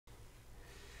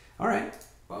All right.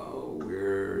 Well,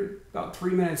 we're about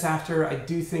 3 minutes after. I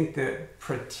do think that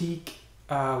Pratik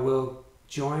will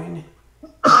join,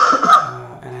 and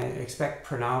I expect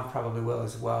Pranav probably will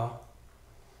as well.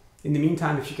 In the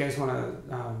meantime, if you guys want to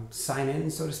sign in,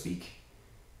 so to speak,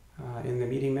 in the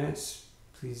meeting minutes,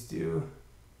 please do.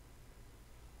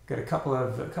 Got a couple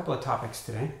of topics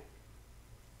today.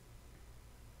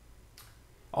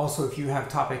 Also, if you have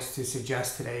topics to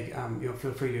suggest today,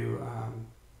 feel free to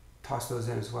toss those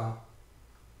in as well.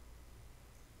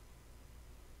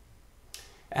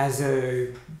 As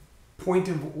a point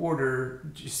of order,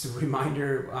 just a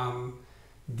reminder,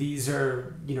 these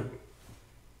are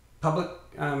public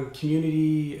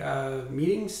community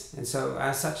meetings, and so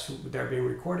as such they're being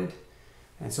recorded,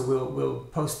 and so we'll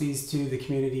post these to the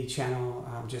community channel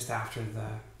just after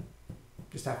the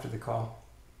call.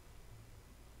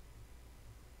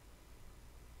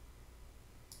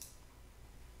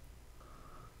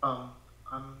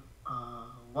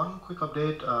 One quick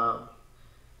update.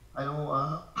 I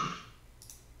know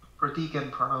Pratik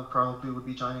and Pranav probably would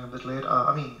be joining a bit late.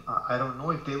 I don't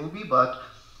know if they will be, but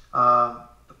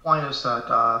the point is that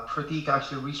Pratik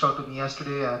actually reached out to me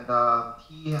yesterday, and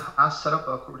he has set up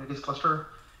a Kubernetes cluster,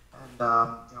 and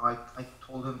I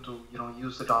told him to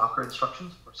use the Docker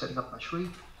instructions for setting up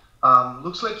Meshery.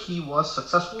 Looks like he was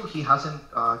successful. He hasn't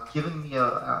given me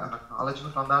an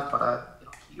acknowledgement on that, but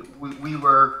we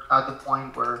were at the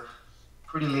point where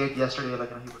pretty late yesterday, he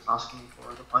was asking me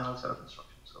for the final set of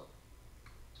instructions. So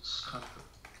just kind of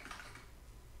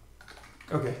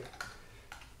good.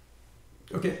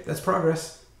 Okay, that's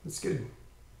progress. That's good.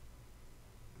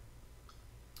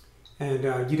 And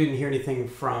you didn't hear anything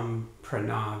from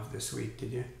Pranav this week,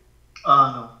 did you?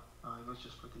 No. It was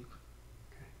just Pratik.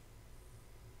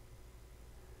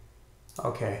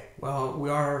 Okay. Well, we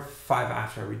are 5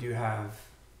 after. We do have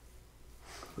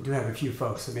a few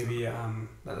folks, so maybe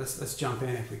let's jump in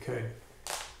if we could.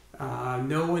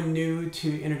 No one new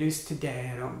to introduce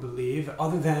today, I don't believe,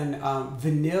 other than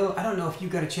Vanil. I don't know if you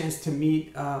got a chance to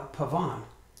meet Pavan.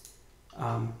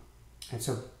 And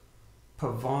so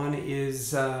Pavan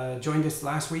is joined us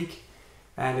last week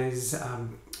and is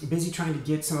busy trying to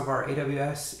get some of our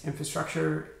AWS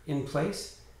infrastructure in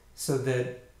place so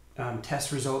that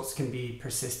test results can be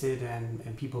persisted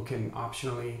and people can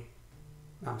optionally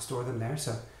store them there.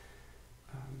 So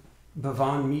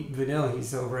Bhavan, meet Vanil.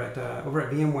 He's over at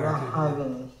VMware. Yeah, hi,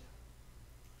 Vanil.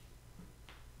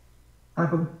 Hi,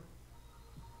 Pavan.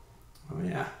 Oh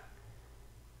yeah,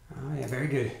 very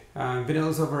good.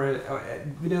 Vanil's over at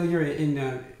Vanil. You're in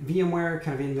VMware,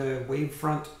 kind of in the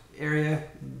Wavefront area,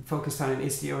 focused on an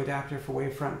Istio adapter for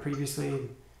Wavefront previously.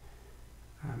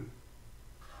 I'm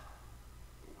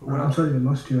sorry, I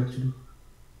lost you actually.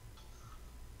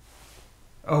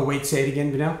 Oh wait, say it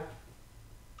again, Vanil.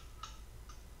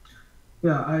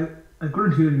 Yeah, I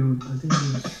couldn't hear you. I think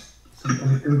there's some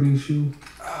connectivity issue.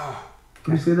 Oh, okay.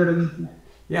 Can you say that again, please?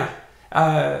 Yeah.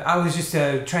 I was just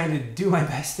trying to do my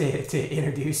best to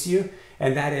introduce you,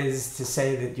 and that is to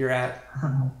say that you're at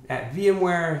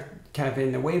VMware, kind of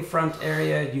in the Wavefront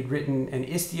area. You'd written an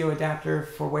Istio adapter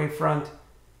for Wavefront,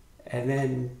 and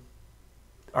then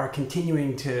are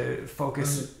continuing to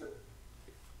focus.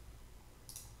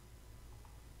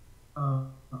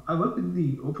 I work with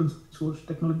the Open Source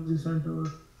Technology Center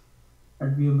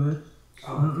at VMware.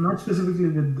 Not specifically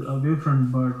with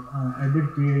Wavefront, but I did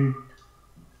create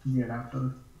the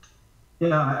adapter.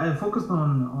 Yeah, I focused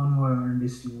on Envoy and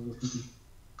Istio.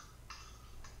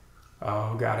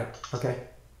 Oh, got it. Okay.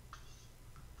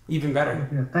 Even better.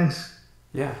 Yeah, thanks.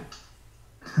 Yeah.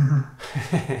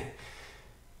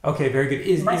 Okay, very good.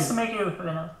 Nice to meet you,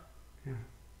 Vinod. Yeah.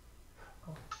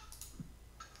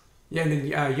 Yeah,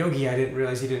 and then Yogi, I didn't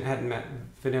realize you hadn't met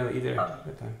Vanilla either at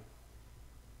the time.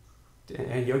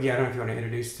 And Yogi, I don't know if you want to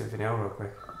introduce to Vanilla real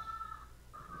quick.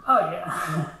 Oh,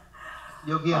 yeah.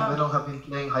 Yogi and Vinod have been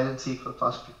playing hide and seek for the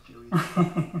past few weeks.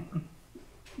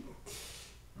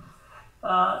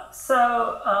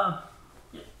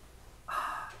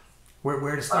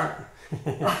 Where to start?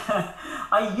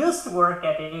 I used to work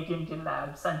at AT&T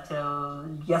Labs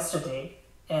until yesterday,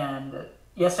 and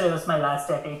yesterday was my last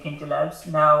day at AT&T Labs.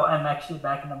 Now I'm actually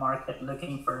back in the market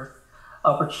looking for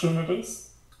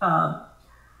opportunities.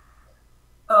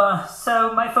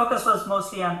 So my focus was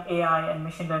mostly on AI and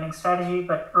machine learning strategy,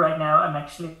 but right now I'm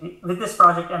actually, with this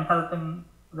project, I'm helping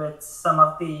with some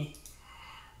of the,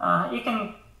 I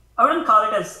wouldn't call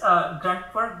it as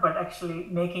grunt work, but actually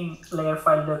making layer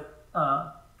 5 look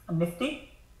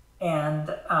nifty.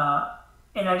 And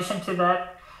in addition to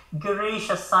that, Girish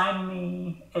assigned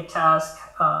me a task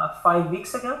 5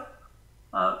 weeks ago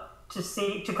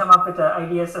to come up with the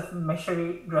ideas of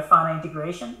Meshery Grafana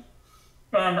integration.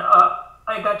 and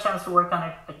I got a chance to work on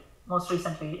it like, most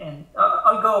recently, and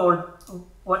I'll go over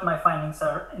what my findings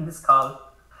are in this call.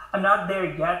 I'm not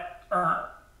there yet.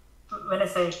 When I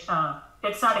say it's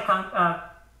not a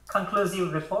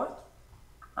conclusive report,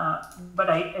 but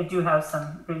I do have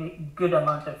some really good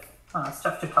amount of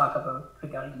stuff to talk about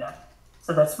regarding that.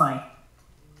 So that's my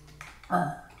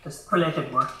just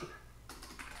related work here.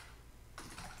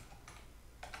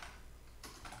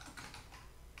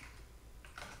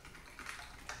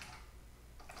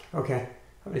 Okay,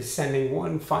 I'm just sending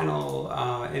one final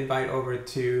invite over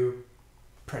to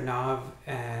Pranav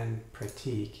and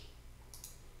Pratik,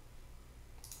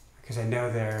 because I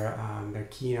know they're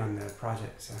keen on the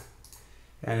project. So,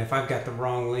 and if I've got the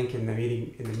wrong link in the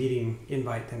meeting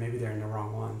invite, then maybe they're in the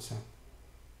wrong one. So,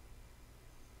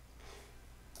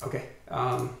 okay,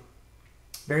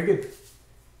 very good.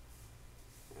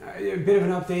 A bit of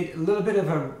an update, a little bit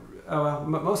of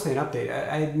mostly an update.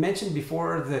 I had mentioned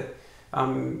before that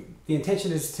the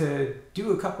intention is to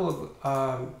do a couple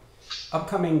of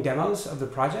upcoming demos of the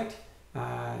project.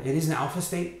 It is an alpha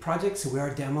state project, so we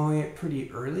are demoing it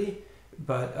pretty early,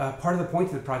 but part of the point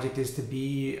of the project is to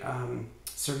be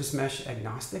service mesh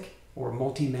agnostic or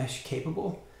multi-mesh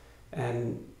capable.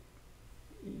 And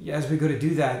as we go to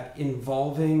do that,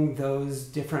 involving those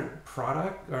different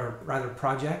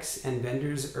projects and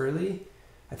vendors early,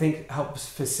 I think helps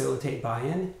facilitate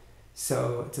buy-in.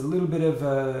 So it's a little bit of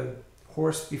a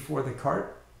horse before the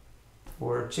cart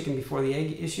or chicken before the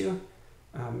egg issue.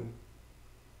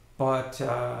 But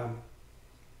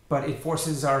it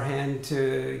forces our hand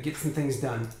to get some things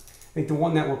done. I think the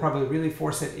one that will probably really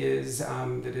force it is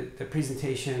the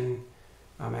presentation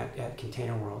at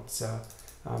Container World. So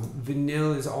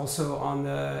Vanil is also on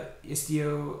the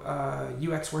Istio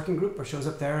UX working group, or shows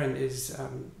up there and is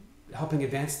helping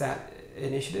advance that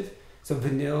initiative. So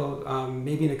Vanil,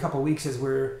 maybe in a couple of weeks as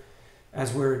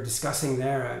we're discussing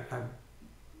there,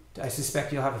 I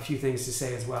suspect you'll have a few things to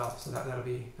say as well. So that'll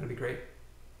be great.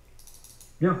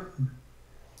 Yeah.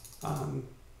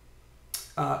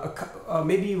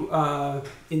 Maybe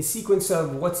in sequence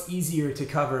of what's easier to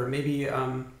cover, maybe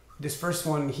this first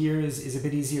one here is a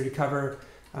bit easier to cover.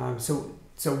 So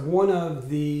one of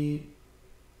the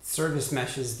service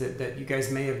meshes that you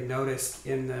guys may have noticed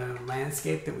in the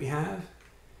landscape that we have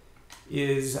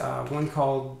is one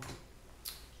called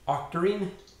Octarine.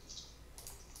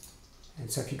 And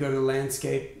so if you go to the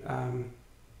landscape,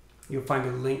 you'll find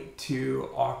a link to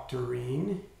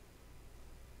Octarine.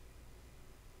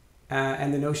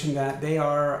 And the notion that they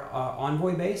are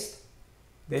Envoy based.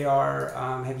 They are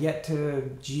have yet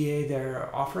to GA their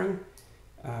offering.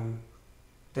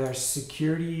 They're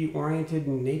security oriented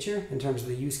in nature in terms of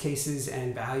the use cases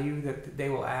and value that they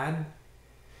will add.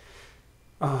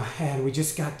 And we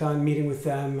just got done meeting with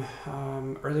them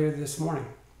earlier this morning.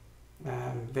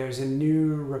 There's a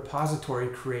new repository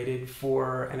created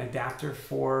for an adapter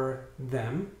for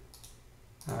them,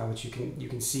 which you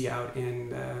can see out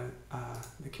in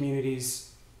the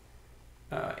community's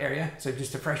area. So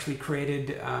just a freshly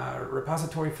created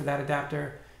repository for that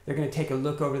adapter. They're going to take a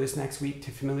look over this next week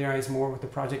to familiarize more with the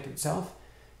project itself,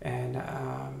 and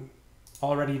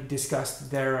already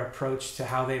discussed their approach to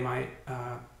how they might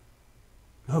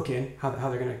hook in, how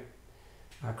they're going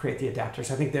to create the adapter.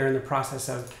 So I think they're in the process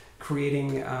of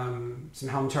creating some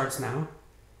Helm charts now,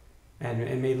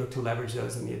 and may look to leverage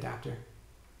those in the adapter.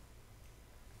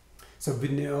 So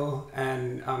Vanil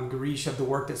and Garish of the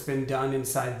work that's been done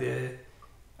inside the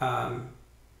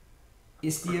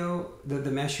Istio,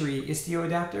 the Meshery Istio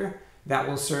adapter, that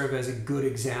will serve as a good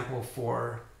example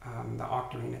for the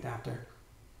Octarine adapter.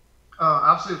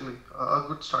 Absolutely, a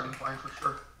good starting point for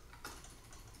sure.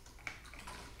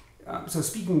 So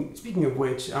speaking of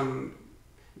which,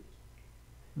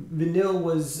 Vanil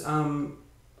was, I'm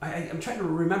trying to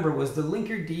remember, was the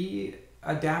Linkerd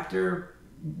adapter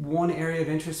one area of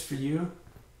interest for you?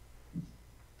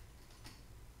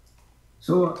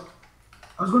 So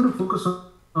I was going to focus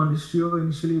on Istio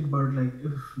initially, but like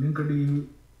if Linkerd,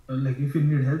 like if you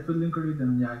need help with Linkerd,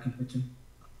 then yeah, I can pitch in.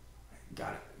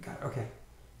 Got it. Okay.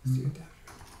 Let's do that.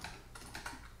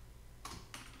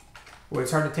 Well,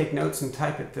 it's hard to take notes and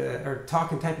talk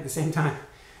and type at the same time.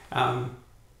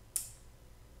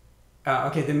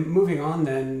 Okay, then moving on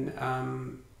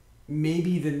then,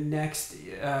 maybe the next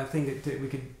thing that we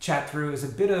could chat through is a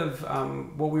bit of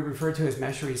what we refer to as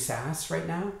Meshery SaaS right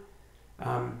now.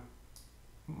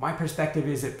 My perspective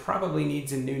is it probably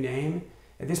needs a new name.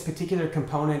 And this particular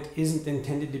component isn't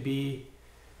intended to be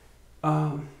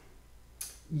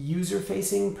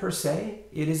user-facing per se.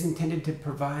 It is intended to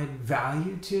provide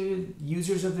value to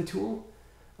users of the tool,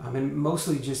 and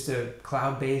mostly just a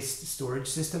cloud-based storage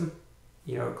system.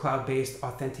 cloud-based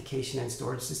authentication and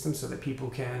storage system so that people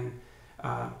can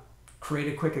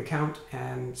create a quick account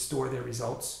and store their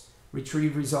results,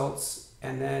 retrieve results,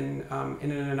 and then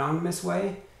in an anonymous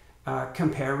way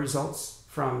compare results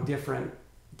from different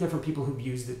people who've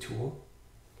used the tool.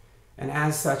 And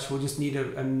as such, we'll just need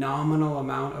a nominal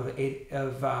amount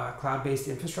of cloud-based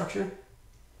infrastructure.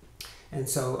 And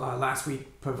so last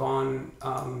week, Pavan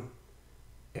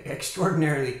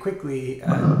extraordinarily quickly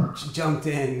jumped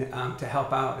in to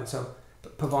help out. And so,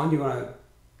 Pavan, do you want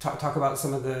to talk about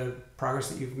some of the progress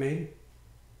that you've made?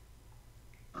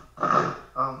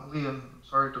 Liam,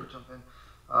 sorry to jump in.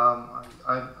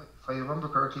 If I remember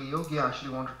correctly, Yogi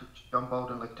actually wanted to jump out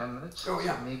in like 10 minutes. Oh,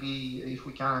 yeah. So maybe if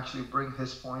we can actually bring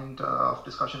his point of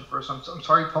discussion first. I'm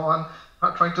sorry, Pawan,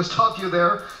 not trying to stop you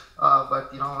there,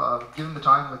 but given the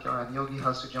time, and Yogi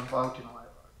has to jump out, I'm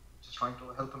just trying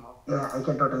to help him out. Yeah, I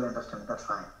can totally understand. That's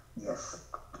fine. Yes.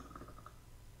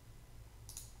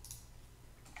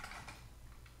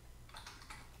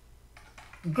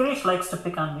 Girish likes to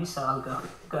pick on me, so I'll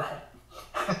go ahead.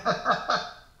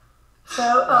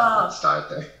 So let's start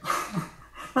there.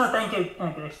 No, thank you,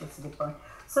 Girish. That's a good point.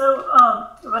 So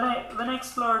when I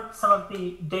explored some of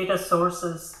the data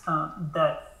sources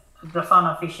that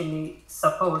Grafana officially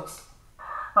supports,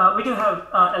 we do have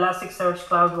Elasticsearch,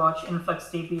 CloudWatch,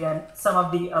 InfluxDB, and some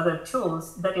of the other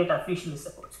tools that it officially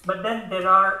supports. But then there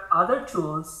are other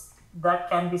tools that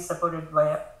can be supported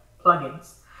via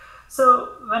plugins.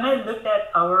 So when I looked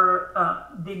at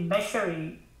the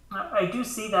Meshery, I do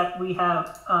see that we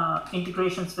have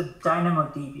integrations with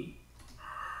DynamoDB.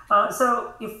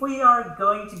 So if we are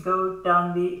going to go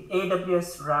down the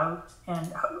AWS route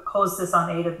and host this on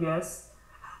AWS,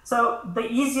 so the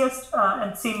easiest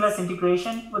and seamless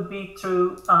integration would be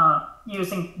through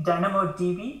using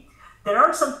DynamoDB. There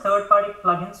are some third-party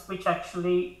plugins which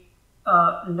actually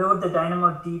load the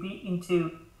DynamoDB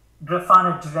into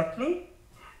Grafana directly,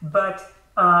 but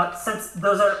since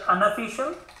those are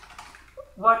unofficial,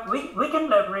 what we can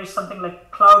leverage something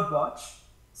like CloudWatch.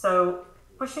 So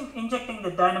injecting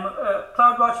the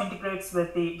CloudWatch integrates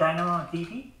with the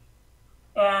DynamoDB.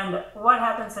 And what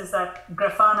happens is that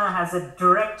Grafana has a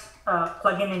direct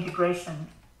plugin integration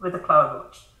with the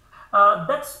CloudWatch.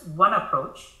 That's one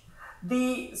approach.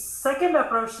 The second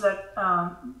approach that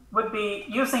would be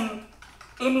using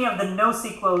any of the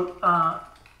NoSQL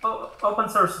open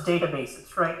source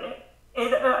databases, right?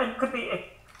 It could be,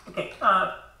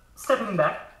 stepping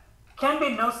back, can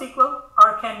be NoSQL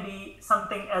or can be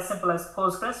something as simple as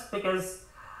Postgres, because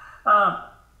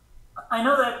I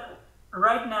know that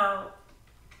right now,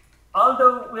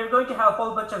 although we're going to have a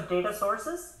whole bunch of data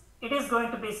sources, it is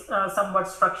going to be somewhat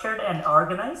structured and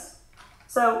organized.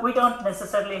 So we don't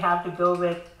necessarily have to go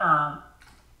with,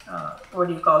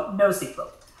 NoSQL.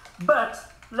 But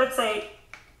let's say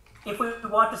if we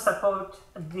want to support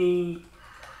the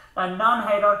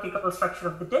non-hierarchical structure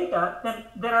of the data, then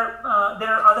there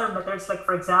are other methods, like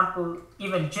for example,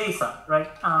 even JSON, right?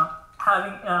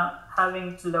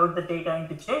 Having to load the data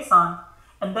into JSON,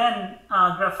 and then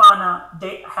Grafana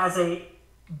has a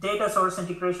data source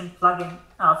integration plugin,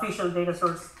 official data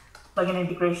source plugin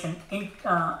integration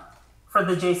for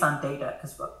the JSON data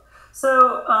as well.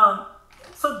 So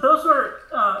so those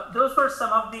were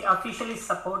some of the officially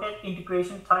supported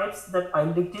integration types that I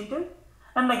looked into.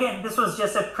 And again, this was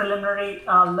just a preliminary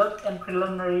look and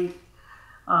preliminary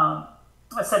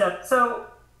setup. So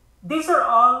these are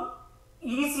all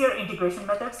easier integration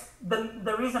methods.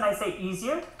 The reason I say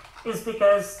easier is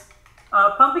because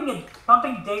pumping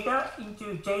data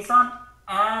into JSON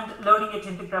and loading it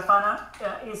into Grafana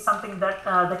is something that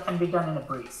can be done in a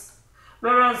breeze.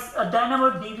 Whereas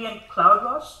DynamoDB and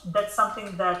CloudWatch, that's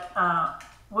something that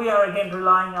we are again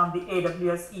relying on the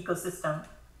AWS ecosystem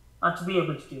to be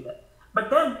able to do that. But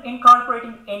then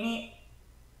incorporating any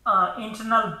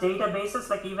internal databases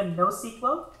like even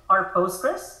NoSQL or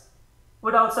Postgres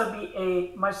would also be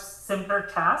a much simpler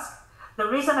task. The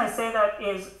reason I say that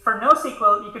is for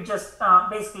NoSQL, you could just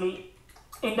basically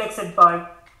index it by,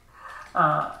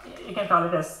 you can call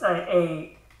it as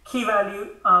a key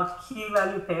value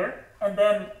pair. And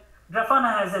then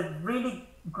Grafana has a really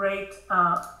great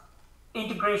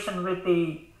integration with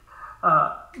the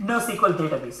NoSQL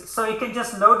databases. So you can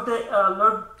just load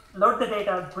the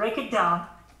data, break it down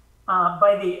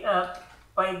by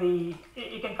the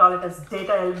you can call it as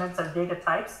data elements or data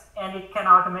types, and it can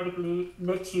automatically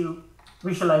let you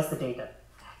visualize the data.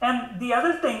 And the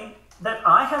other thing that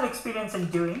I have experience in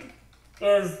doing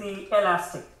is the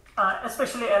Elastic,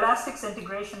 especially Elastic's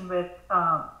integration with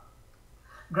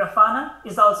Grafana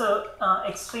is also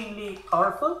extremely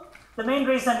powerful. The main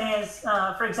reason is,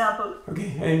 for example.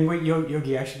 Okay, and wait,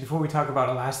 Yogi, actually, before we talk about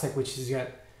Elastic, which is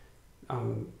yet,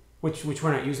 which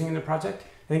we're not using in the project,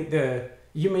 I think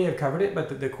you may have covered it,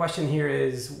 but the question here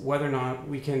is whether or not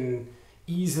we can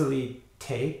easily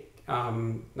take,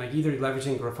 like either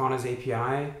leveraging Grafana's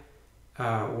API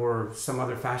or some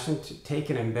other fashion, to take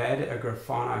and embed a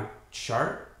Grafana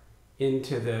chart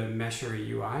into the Meshery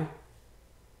UI.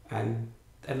 And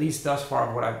at least thus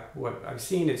far, what I've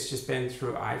seen, it's just been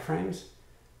through iframes,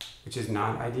 which is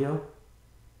not ideal.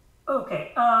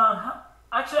 Okay.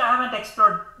 Actually, I haven't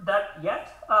explored that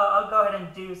yet. I'll go ahead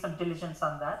and do some diligence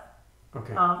on that.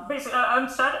 Okay. Basically,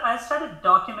 I started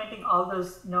documenting all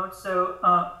those nodes. So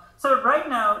right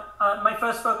now, my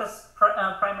first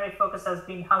primary focus has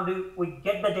been how do we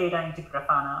get the data into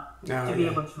Grafana to be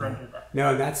able to render that.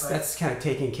 No, that's kind of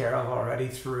taken care of already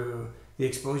through the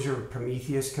exposure of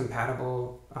Prometheus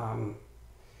compatible,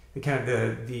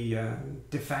 the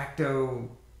de facto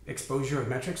exposure of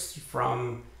metrics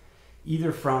from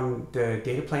either from the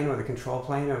data plane or the control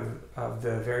plane of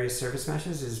the various service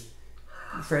meshes is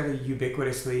fairly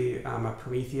ubiquitously a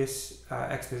Prometheus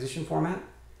exposition format,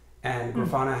 and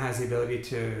Grafana has the ability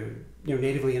to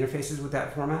natively interfaces with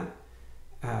that format,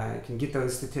 can get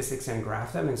those statistics and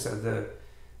graph them, and so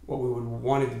what we would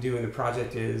wanted to do in the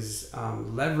project is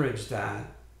leverage Grafana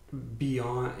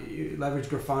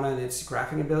and its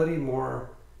graphing ability more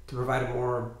to provide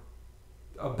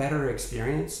a better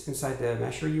experience inside the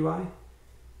Meshery UI,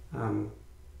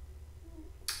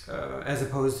 as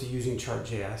opposed to using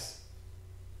Chart.js.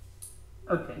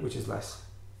 Okay. Which is less.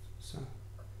 So.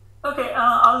 Okay,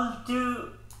 I'll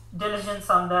do diligence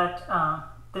on that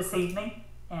this evening,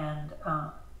 and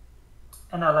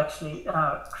I'll actually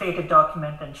create a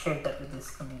document and share that with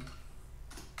this community.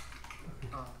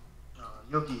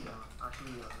 Yogi,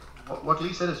 actually, what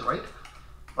Lee said is right,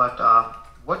 but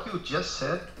what you just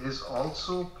said is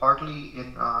also partly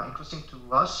interesting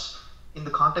to us in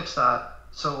the context that,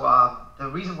 the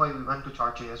reason why we went to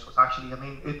Chart.js was actually,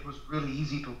 it was really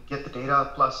easy to get the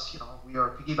data, plus, we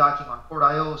are piggybacking on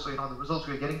Port.io, so, the results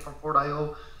we're getting from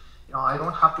Port.io, I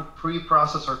don't have to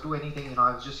pre-process or do anything,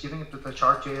 I was just giving it to the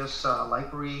Chart.js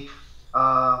library,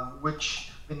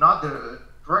 which, not the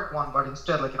direct one, but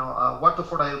instead, what the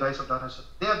Port.io guys have done is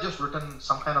they have just written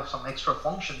some extra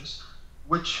functions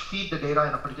which feed the data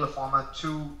in a particular format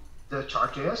to the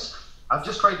Chart.js. I've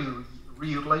just tried to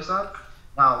reutilize that.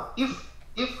 Now,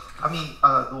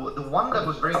 the one that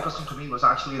was very interesting to me was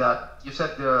actually that you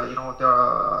said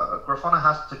Grafana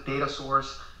has the data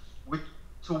source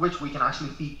to which we can actually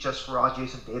feed just raw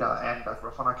JSON data, and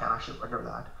Grafana can actually render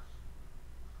that.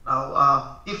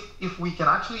 Now, if we can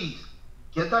actually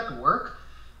get that to work,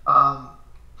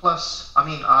 plus,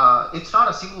 it's not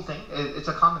a single thing; it's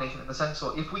a combination in the sense.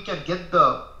 So if we can get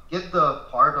the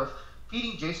part of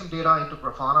feeding JSON data into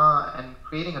Grafana and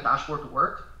creating a dashboard to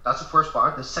work, that's the first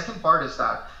part. The second part is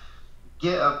that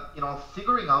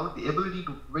figuring out the ability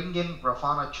to bring in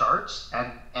Grafana charts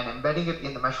and embedding it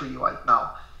in the Meshery UI.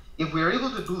 Now, if we're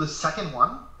able to do the second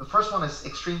one, the first one is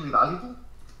extremely valuable.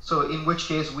 So in which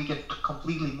case we can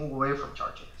completely move away from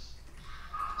Chart.js.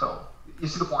 So you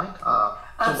see the point?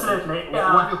 Absolutely.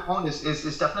 What you found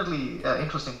is definitely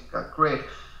interesting, great.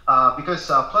 Because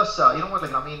plus,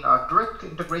 direct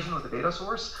integration with the data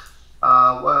source,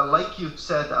 like you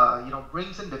said,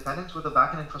 brings in dependence with the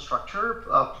backend infrastructure.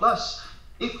 Plus,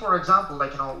 if, for example,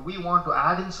 we want to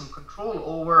add in some control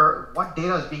over what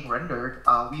data is being rendered,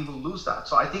 we will lose that.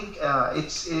 So I think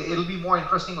it'll be more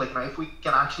interesting, if we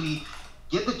can actually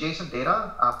get the JSON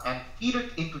data and feed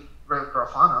it into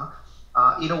Grafana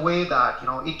in a way that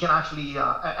it can actually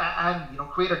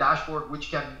create a dashboard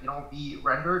which can be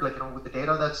rendered with the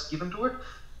data that's given to it,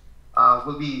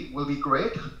 will be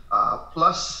great.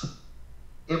 Plus,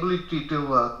 ability to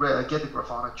get the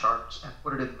Grafana charts and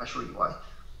put it in Meshery UI.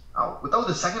 Without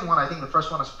the second one, I think the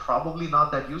first one is probably not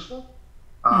that useful.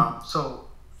 So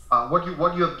what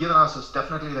you have given us is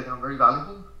definitely very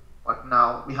valuable. But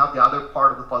now we have the other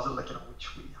part of the puzzle,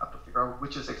 which we have to figure out,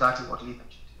 which is exactly what Lee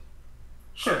mentioned.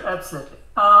 Sure, absolutely.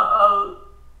 I'll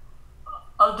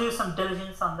do some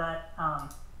diligence on that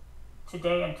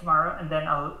today and tomorrow, and then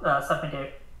I'll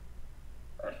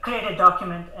create a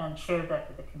document and share that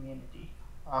with the community.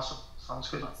 Awesome. Sounds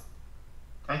good. Awesome.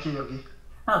 Thank you, Yogi.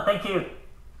 Oh, thank you.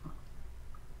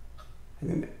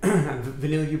 And then,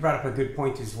 Vanilla, you brought up a good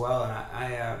point as well, and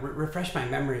I refreshed my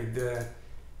memory. The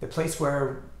place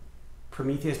where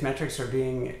Prometheus metrics are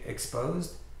being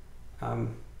exposed,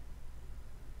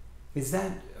 is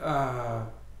that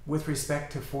with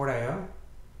respect to Fort.io?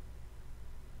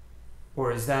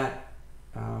 Or is that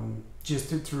just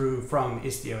from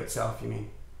Istio itself, you mean?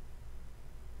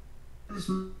 It's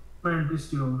and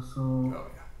Istio. So Oh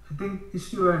yeah. I think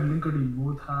Istio and Linkerd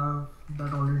both have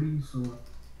that already. So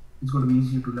it's going to be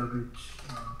easy to leverage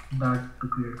that to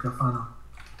create Grafana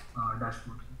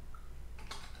dashboards.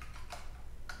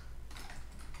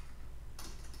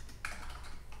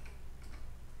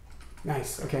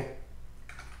 Nice. Okay.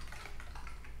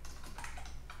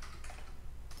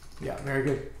 Yeah. Very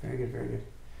good. Very good. Very good.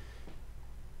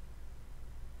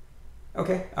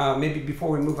 Okay. Maybe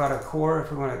before we move out of core, if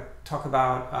we want to talk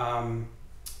about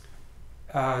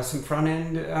some front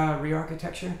end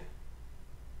re-architecture.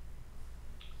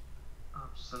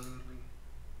 Absolutely.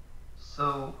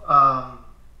 So,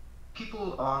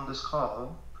 people on this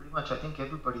call, pretty much, I think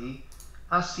everybody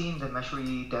has seen the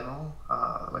Meshery demo.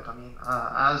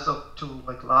 As of to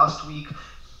like last week,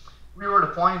 we were at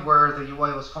a point where the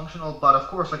UI was functional, but of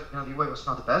course, like, the UI was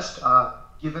not the best.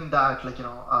 Given that,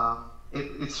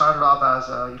 it started off as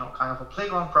a, kind of a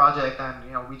playground project,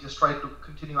 and we just tried to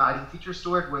continue adding features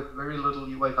to it with very little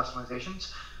UI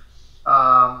customizations.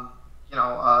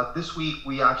 This week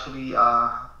we actually,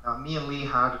 me and Lee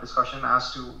had a discussion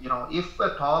as to, if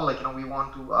at all, we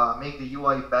want to make the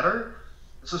UI better.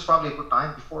 This is probably a good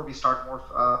time before we start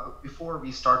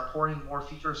pouring more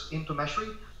features into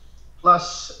Meshery.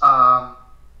 Plus, right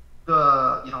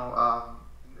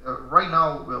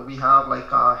now we have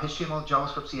HTML,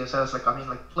 JavaScript, CSS,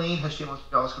 plain HTML,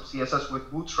 JavaScript, CSS with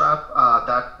Bootstrap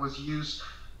that was used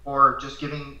for just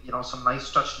giving some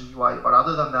nice touch to the UI. But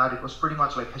other than that, it was pretty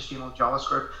much like HTML,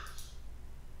 JavaScript.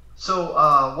 So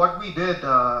what we did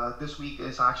this week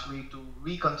is actually to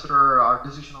reconsider our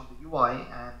decision on the UI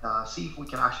and see if we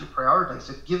can actually prioritize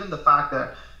it, given the fact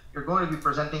that you're going to be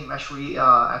presenting Meshery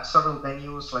at several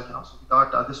venues. So we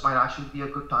thought this might actually be a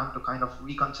good time to kind of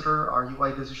reconsider our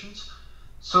UI decisions.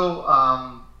 So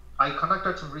I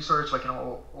conducted some research,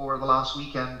 over the last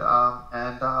weekend,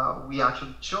 and we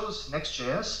actually chose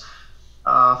Next.js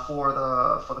for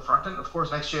the front end. Of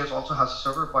course, Next.js also has a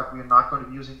server, but we're not going to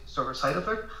be using the server side of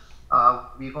it.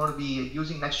 We're going to be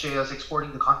using Next.js,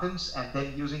 exporting the contents, and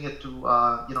then using it to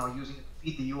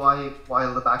feed the UI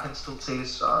while the backend still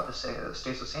stays the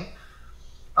same.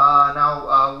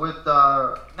 Now with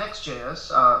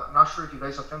Next.js, I'm not sure if you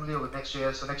guys are familiar with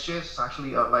Next.js. So Next.js is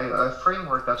actually a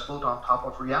framework that's built on top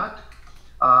of React,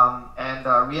 and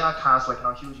React has a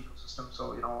huge ecosystem.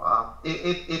 So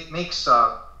it makes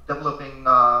developing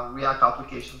React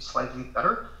applications slightly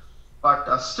better.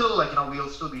 But still, we'll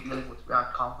still be dealing with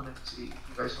React components, if you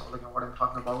guys know, what I'm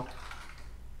talking about.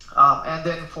 And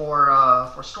then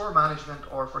for store management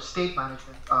or for state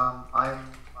management, I'm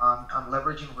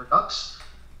leveraging Redux.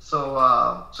 So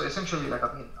essentially,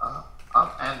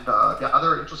 and the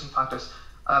other interesting fact is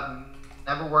I've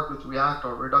never worked with React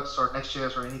or Redux or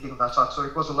Next.js or anything of that sort. So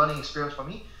it was a learning experience for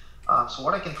me. So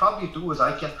what I can probably do is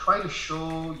I can try to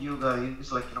show you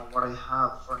guys what I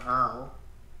have for now.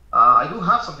 I do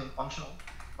have something functional,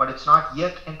 but it's not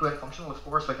yet end-to-end functional, of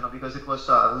course, because it was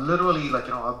literally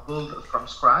a build from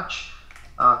scratch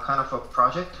kind of a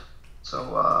project.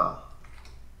 So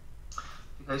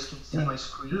you guys can see my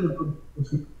screen.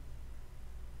 You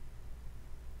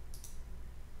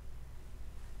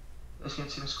guys can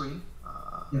see my screen.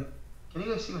 Yeah. Can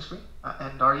you guys see my screen?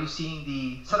 And are you seeing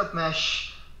the setup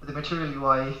mesh with the material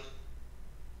UI?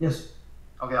 Yes.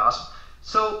 Okay, awesome.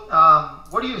 So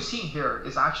what you're seeing here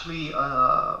is actually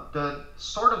the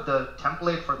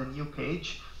template for the new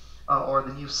page or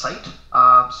the new site.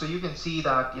 So you can see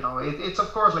that it's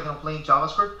of course plain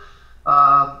JavaScript.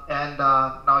 And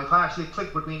now if I actually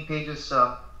click between pages,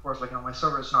 of course my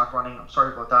server is not running. I'm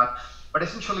sorry about that. But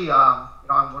essentially,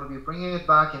 I'm going to be bringing it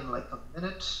back in a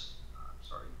minute.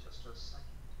 Sorry, just a second.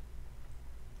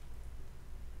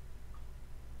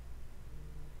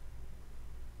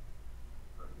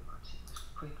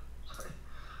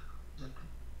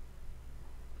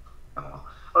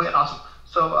 Okay, awesome.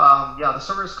 So yeah, the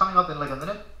server is coming up in a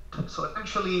minute. So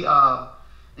essentially, the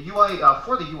UI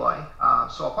for the UI.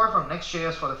 So apart from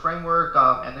Next.js for the framework,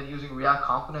 and then using React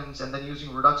components, and then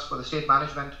using Redux for the state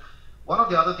management, one of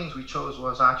the other things we chose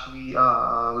was actually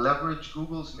leverage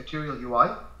Google's Material UI.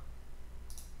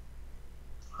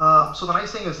 So the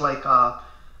nice thing is the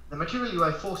Material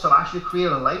UI folks have actually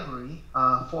created a library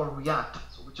for React,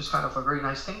 which is kind of a very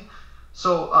nice thing.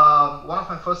 So one of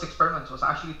my first experiments was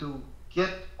actually to get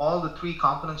all the three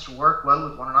components to work well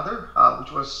with one another,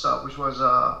 which was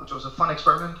a fun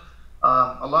experiment.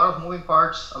 A lot of moving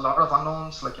parts, a lot of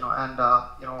unknowns,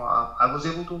 I was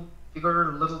able to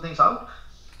figure little things out.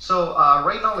 So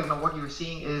right now, what you're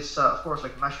seeing is, of course,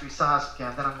 Meshery SASP,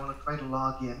 and then I'm going to try to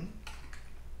log in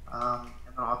and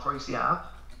then authorize the app.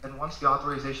 And then once the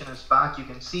authorization is back, you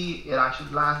can see it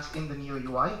actually lands in the new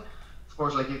UI. of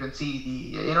course, like you can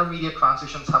see, the intermediate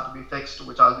transitions have to be fixed,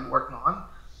 which I'll be working on.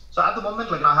 So at the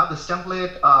moment, like I have this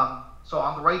template. So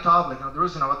on the right top, like there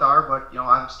is an avatar, but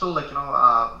I'm still like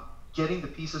getting the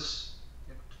pieces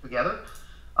together.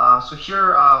 So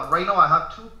here, right now, I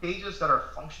have 2 pages that are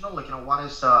functional. Like one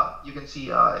is you can see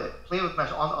play with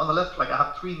mesh on the left. Like I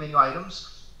have 3 menu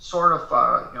items, sort of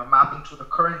mapping to the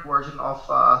current version of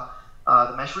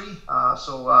the Meshery.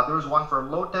 So there's one for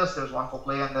load test, there's one for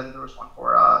play, and then there's one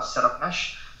for setup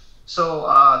mesh. So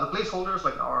the placeholders,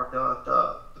 like or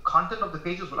the content of the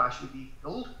pages will actually be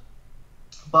filled,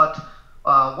 but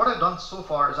what I've done so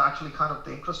far is actually kind of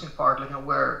the interesting part, like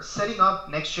where setting up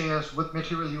Next.js with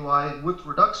Material UI with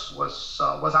Redux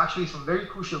was actually some very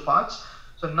crucial parts.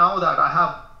 So now that I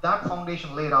have that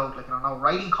foundation laid out, like now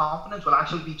writing components will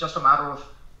actually be just a matter of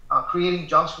creating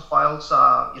JavaScript files,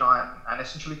 and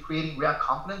essentially creating React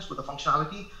components with the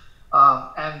functionality.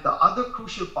 And the other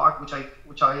crucial part,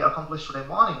 which I accomplished today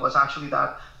morning, was actually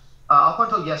that up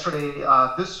until yesterday,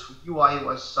 this UI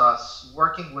was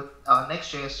working with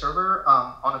Next.js server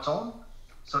on its own.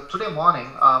 So today morning,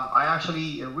 I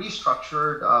actually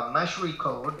restructured Meshery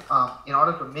code in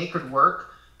order to make it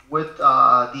work with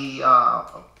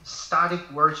the static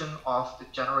version of the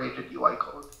generated UI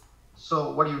code.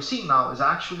 So what you're seeing now is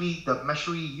actually the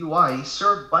Meshery UI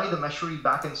served by the Meshery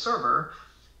backend server,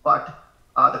 but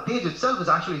the page itself is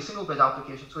actually a single page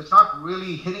application, so it's not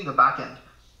really hitting the backend.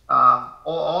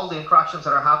 All the interactions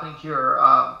that are happening here,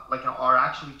 are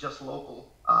actually just local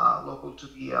to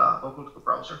the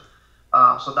browser.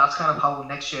 So that's kind of how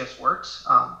Next.js works.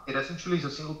 It essentially is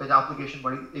a single page application,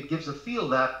 but it gives a feel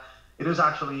that it is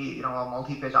actually a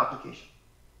multi-page application.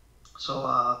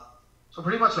 So so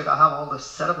pretty much like I have all this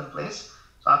set up in place.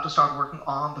 So I have to start working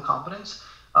on the components.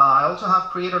 I also have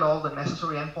created all the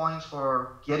necessary endpoints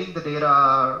for getting the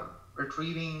data,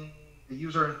 retrieving the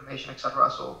user information,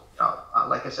 etc. So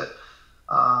like I said,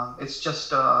 it's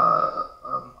just I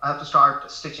have to start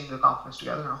stitching the components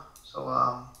together now.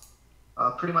 So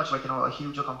pretty much like a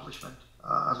huge accomplishment,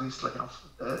 at least like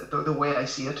the way I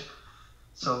see it.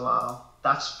 So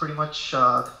that's pretty much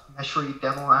Meshery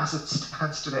demo as it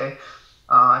stands today.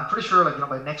 I'm pretty sure like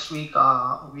by next week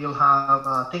we'll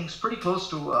have things pretty close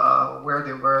to where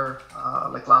they were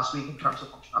like last week in terms of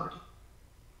functionality.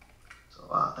 So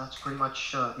that's pretty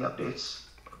much the updates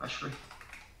for Meshery.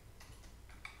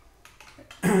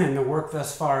 And the work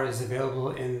thus far is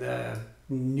available in the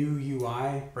new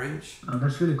UI branch.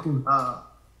 That's really cool.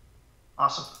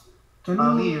 Awesome. Can you,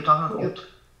 Lee, you're talking on mute.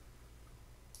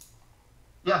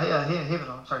 Yeah, hey,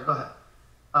 Vinod, sorry, go ahead.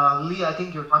 Lee, I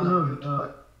think you're talking on mute,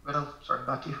 but Vinod, sorry,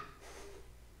 back to you.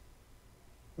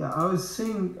 Yeah, I was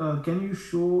saying, can you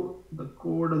show the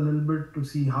code a little bit to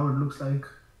see how it looks like?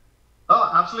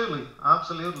 Oh, absolutely.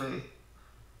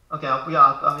 Okay,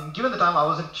 yeah, I mean, given the time, I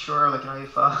wasn't sure, like,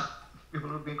 if people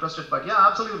would be interested, but yeah,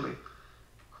 absolutely.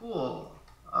 Cool.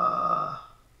 Yeah,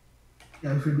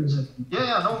 if you do that.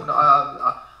 Yeah, no,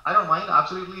 I don't mind,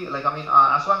 absolutely. Like, I mean,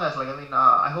 as long as, like, I mean,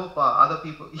 I hope other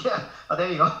people, yeah, there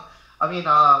you go. I mean,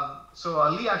 so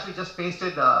Lee actually just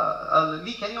pasted,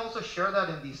 Lee, can you also share that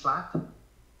in the Slack?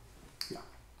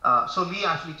 Yeah. So Lee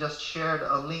actually just shared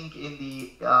a link in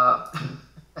the,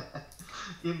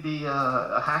 in the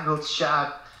Hangouts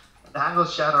chat. The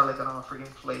Hangouts chat are like, freaking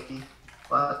flaky.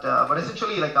 But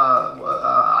essentially, like,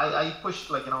 I pushed,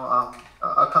 like,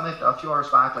 a commit a few hours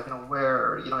back, like,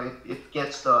 where, it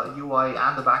gets the UI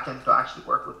and the backend to actually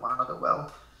work with one another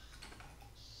well.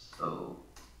 So,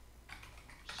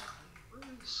 where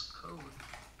is code?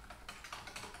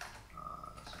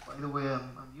 So by the way,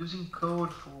 I'm using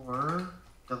code for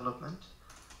development.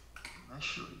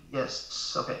 Meshery,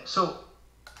 yes, okay. So,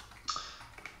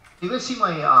 you guys see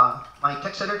my my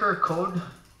text editor code?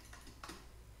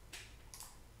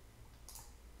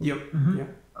 Yep. Mm-hmm.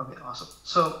 Yep. Okay, awesome.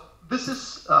 So this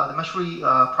is the Meshery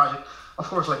project. Of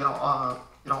course, like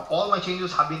all my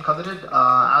changes have been committed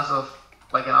as of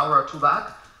like an hour or two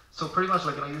back. So pretty much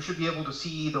like you should be able to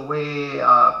see the way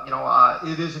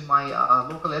it is in my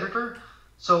local editor.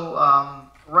 So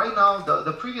right now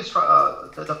the previous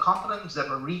the components that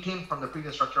were retained from the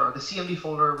previous structure are the CMD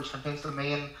folder, which contains the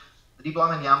main, the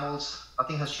deployment YAMLs.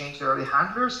 Nothing has changed there. The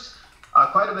handlers.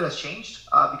 Quite a bit has changed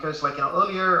because, like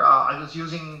earlier, I was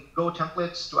using Go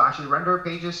templates to actually render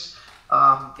pages.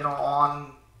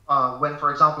 On when, for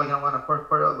example,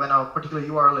 when a particular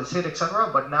URL is hit, etc.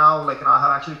 But now, like I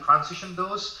have actually transitioned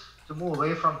those to move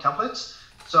away from templates.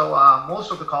 So most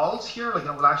of the calls here, like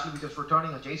will actually be just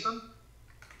returning a JSON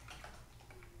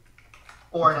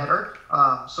or an error.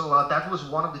 So that was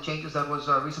one of the changes that was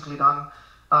recently done.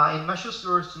 In meshes,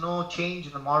 there is no change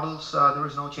in the models. There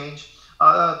is no change.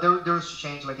 There is a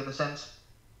change, like in the sense,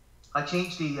 I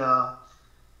changed the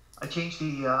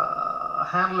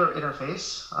handler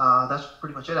interface. That's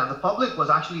pretty much it. And the public was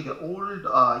actually the old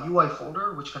UI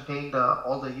folder, which contained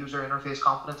all the user interface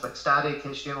components like static,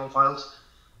 HTML files,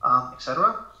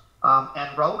 etc.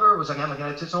 And router was again like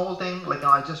it's its whole thing. Like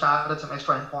I just added some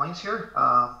extra endpoints here,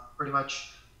 pretty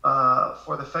much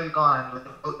for the favicon and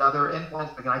the other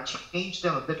endpoints. Again, I changed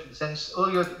them a bit in the sense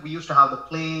earlier we used to have the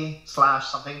play /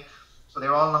 something, so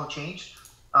they're all now changed.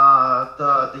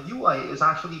 The UI is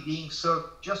actually being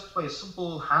served just by a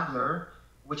simple handler,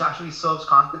 which actually serves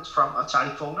contents from a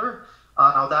static folder.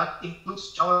 Now that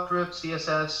includes JavaScript,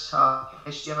 CSS,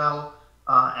 HTML,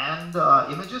 and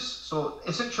images. So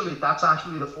essentially, that's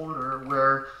actually the folder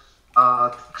where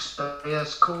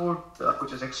JS code,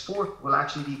 which is export, will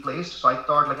actually be placed. So I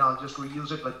thought like I'll just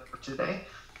reuse it like for today.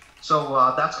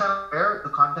 So that's kind of where the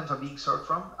contents are being served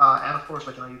from. And of course,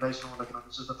 like you guys know, like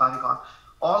this is the favicon.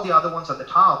 All the other ones at the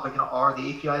top, like are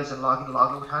the APIs and login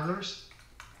logout handlers.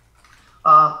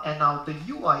 And now the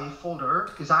UI folder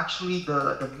is actually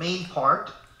the main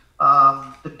part.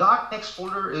 The .next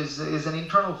folder is an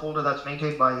internal folder that's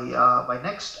maintained by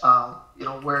Next,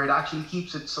 where it actually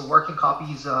keeps its working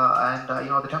copies and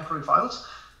the temporary files.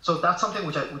 So that's something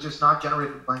which is not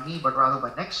generated by me, but rather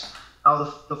by Next.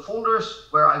 Now the folders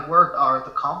where I worked are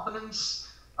the components,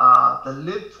 the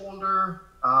lib folder,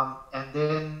 and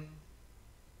then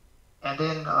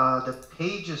the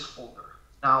pages folder.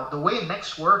 Now, the way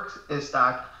Next works is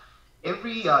that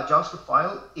every JavaScript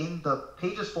file in the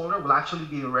pages folder will actually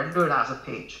be rendered as a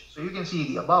page. So you can see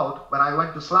the about. When I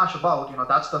went to /about,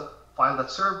 that's the file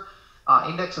that's served.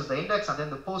 Index is the index, and then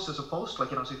the post is a post. So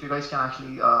if you guys can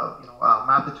actually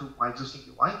map it to my existing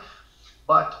UI.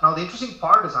 But now the interesting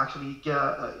part is actually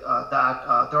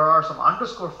that there are some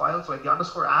underscore files, like the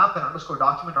underscore app and underscore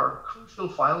document are crucial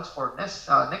files for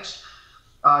Next.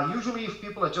 Usually if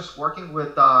people are just working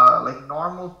with like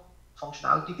normal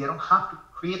functionality, they don't have to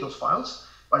create those files.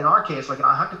 But in our case, like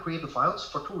I had to create the files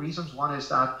for two reasons. One is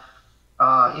that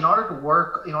in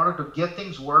order to get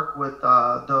things work with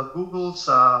the Google's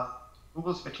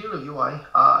Material UI,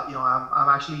 I'm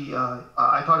actually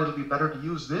I thought it'll be better to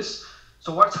use this.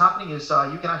 So what's happening is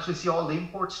you can actually see all the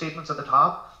import statements at the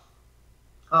top.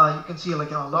 You can see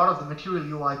like a lot of the Material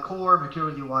UI core,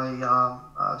 Material UI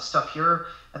stuff here,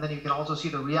 and then you can also see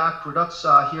the React Redux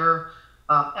here,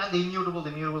 and the immutable.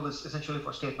 The immutable is essentially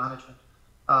for state management.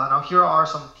 Now here are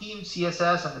some theme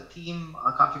CSS and the theme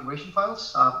configuration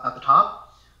files at the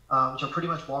top, which are pretty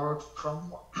much borrowed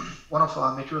from one of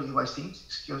Material UI's themes.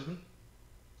 Excuse me.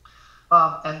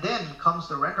 And then comes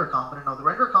the render component. Now the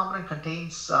render component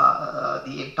contains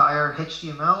the entire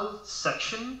HTML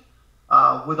section.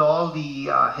 With all the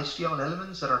HTML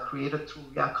elements that are created through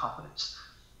React components.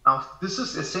 Now, this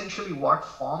is essentially what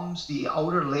forms the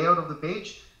outer layout of the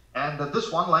page. And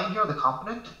this one line here, the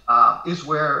component, is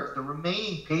where the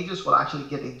remaining pages will actually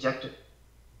get injected.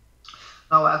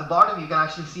 Now, at the bottom, you can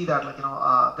actually see that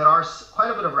there are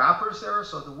quite a bit of wrappers there.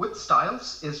 So the with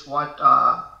styles is what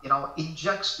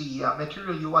injects the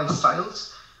Material UI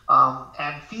styles.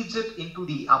 And feeds it into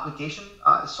the application,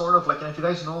 sort of like, if you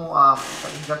guys know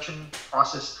the injection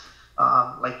process,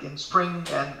 like in Spring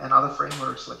and other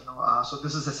frameworks, so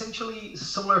this is essentially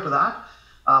similar to that.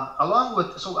 Along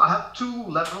with, so I have two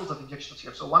levels of injections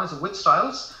here. So one is the with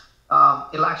styles.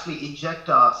 It'll actually inject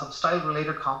some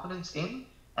style-related components in,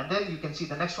 and then you can see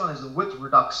the next one is the with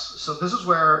Redux. So this is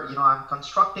where I'm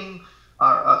constructing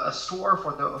a store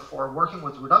for working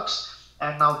with Redux.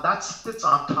 And now that sits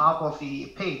on top of the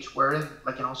page, wherein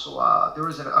there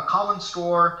is a common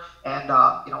store, and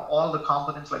all the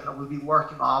components will be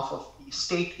working off of the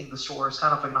state in the store. Is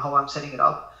kind of how I'm setting it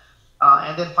up.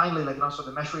 And then finally, so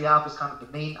the Meshery app is kind of the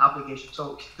main application.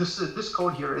 So this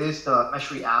code here is the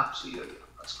Meshery app. So you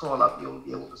scroll up, you'll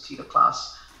be able to see the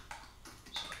class.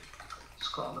 Sorry,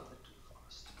 scroll a bit too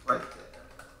fast. Right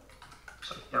there.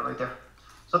 Sorry, yeah, right there.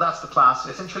 So that's the class.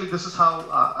 Essentially, this is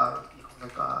how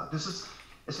this is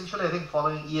essentially, I think,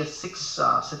 following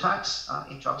ES6 syntax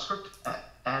in JavaScript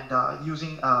and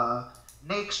using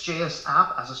Next.js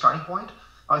app as a starting point.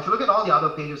 If you look at all the other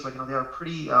pages, they are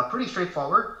pretty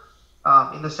straightforward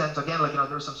in the sense, again,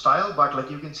 there's some style, but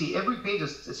you can see every page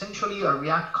is essentially a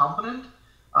React component,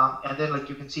 and then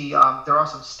you can see there are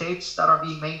some states that are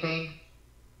being maintained,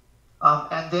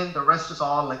 and then the rest is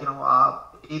all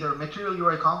either Material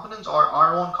UI components or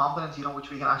our own components, which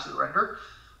we can actually render.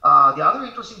 The other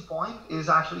interesting point is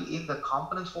actually in the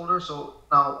components folder. So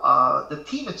now the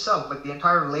theme itself, the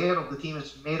entire layer of the theme,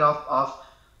 is made up of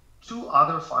two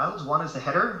other files. One is the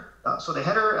header. So the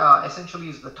header essentially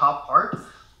is the top part,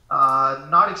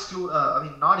 not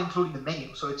including the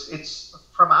menu. So it's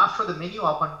from after the menu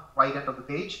up on right end of the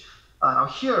page. Now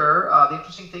here, the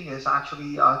interesting thing is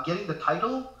actually getting the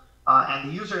title and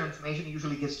the user information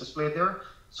usually gets displayed there.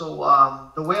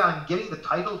 So the way I'm getting the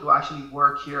title to actually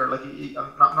work here, like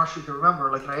I'm not sure if you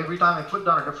remember, like every time I clicked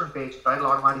on a different page, the title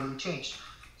automatically changed.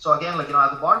 So again, like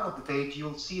at the bottom of the page,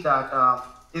 you'll see that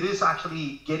it is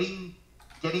actually getting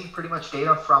pretty much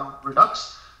data from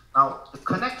Redux. Now the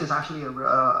connect is actually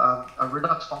a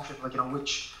Redux function, like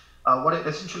which what it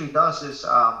essentially does is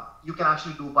you can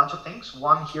actually do a bunch of things.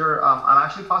 One here, I'm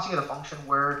actually passing it a function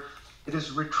where it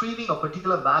is retrieving a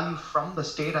particular value from the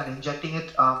state and injecting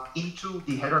it into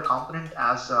the header component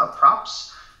as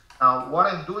props. Now, what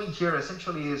I'm doing here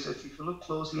essentially is, if you look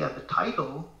closely at the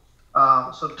title,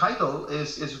 so the title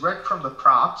is read from the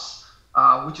props,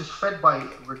 which is fed by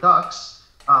Redux,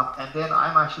 and then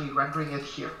I'm actually rendering it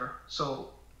here. So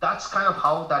that's kind of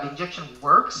how that injection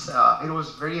works. It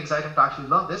was very exciting to actually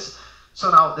learn this. So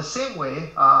now the same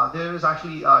way, there is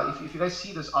actually, if you guys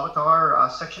see this avatar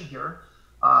section here,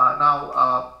 now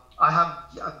I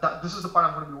have, this is the part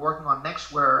I'm going to be working on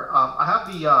next, where I have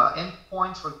the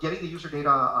endpoints for getting the user data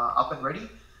up and ready.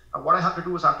 What I have to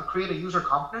do is I have to create a user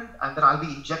component, and then I'll be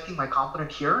injecting my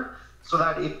component here so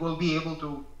that it will be able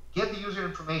to get the user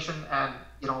information and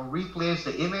replace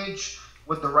the image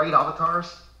with the right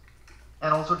avatars,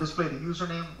 and also display the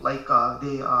username like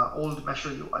the old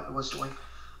Meshery was doing.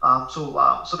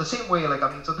 So the same way, like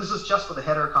so this is just for the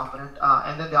header component,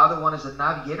 and then the other one is the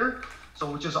navigator,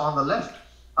 so which is on the left.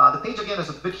 The page again is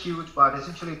a bit huge, but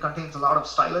essentially it contains a lot of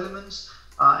style elements,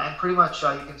 and pretty much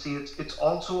you can see it's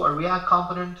also a React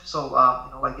component. So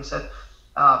like I said,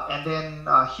 and then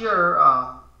here,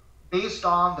 based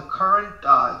on the current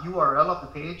URL of the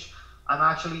page, I'm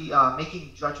actually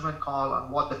making judgment call on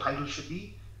what the title should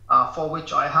be, for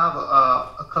which I have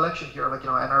a collection here, like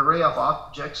an array of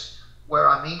objects where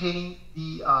I'm maintaining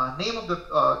the name of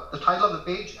the title of the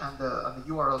page and the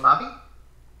URL mapping.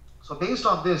 So based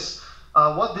on this,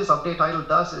 what this update title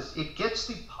does is it gets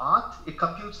the path, it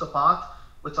computes the path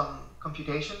with some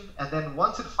computation, and then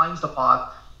once it finds the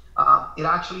path, it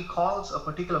actually calls a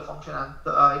particular function. And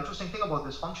the interesting thing about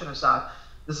this function is that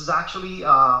this is actually,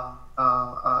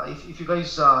 if you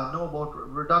guys know about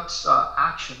Redux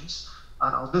actions,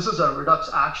 now this is a Redux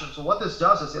action. So what this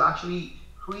does is it actually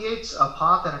creates a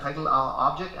path and a title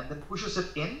object and then pushes it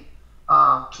in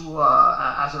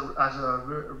as a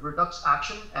Redux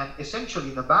action. And essentially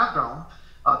in the background,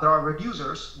 there are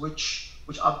reducers which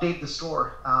update the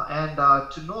store. And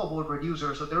to know about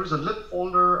reducers, so there is a lib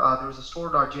folder, there is a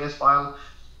store.js file.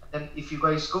 And if you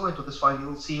guys go into this file, you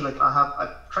will see like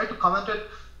I've tried to comment it.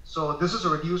 So this is a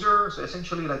reducer. So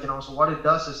essentially, like so what it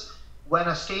does is when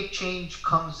a state change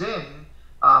comes in,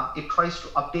 it tries to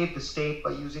update the state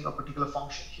by using a particular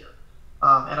function here.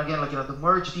 And again, like the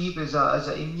merge deep is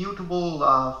an immutable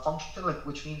function, like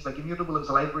which means like immutable is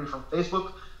a library from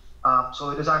Facebook.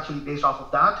 So it is actually based off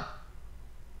of that.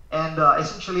 And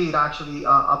essentially, it actually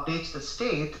updates the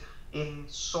state in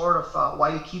sort of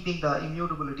while keeping the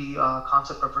immutability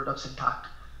concept of Redux intact.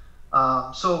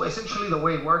 So essentially, the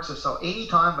way it works is, so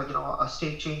anytime like a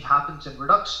state change happens in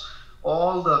Redux,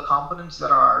 all the components that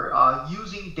are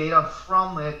using data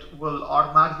from it will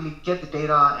automatically get the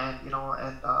data, and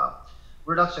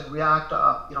Redux and React,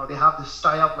 they have this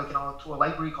tie-up like to a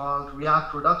library called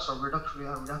React Redux or Redux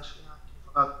React.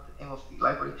 I forgot the name of the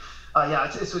library.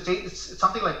 Yeah, it's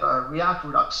something like React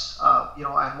Redux.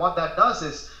 And what that does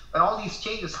is when all these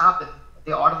changes happen,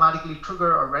 they automatically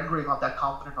trigger a rendering of that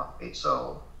component on the page.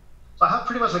 So I have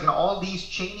pretty much like all these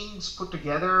chainings put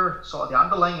together. So the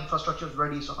underlying infrastructure is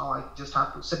ready. So now I just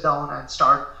have to sit down and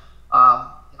start,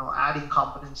 adding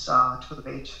components to the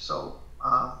page. So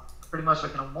pretty much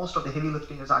like most of the heavy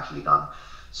lifting is actually done.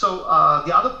 So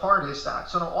the other part is that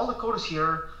now all the code is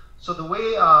here. So the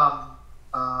way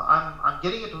I'm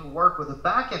getting it to work with the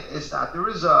backend is that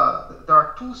there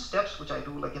are two steps which I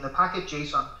do, like in the package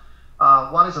JSON.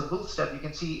 One is a build step. You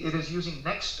can see it is using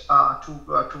next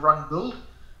to run build.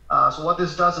 So what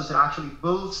this does is it actually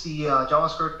builds the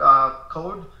JavaScript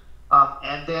code,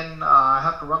 and then I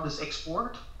have to run this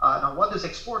export. Now what this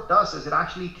export does is it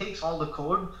actually takes all the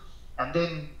code and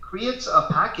then creates a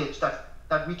package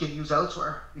that we can use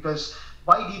elsewhere, because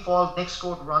by default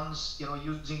Nextcode runs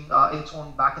using its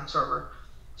own backend server.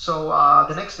 So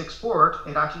the next export,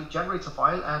 it actually generates a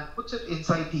file and puts it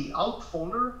inside the out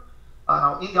folder.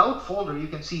 Now in the out folder, you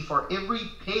can see for every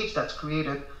page that's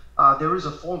created, there is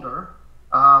a folder.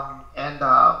 And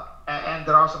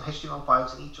there are some HTML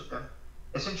files in each of them.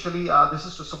 Essentially, this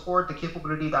is to support the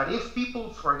capability that if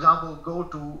people, for example, go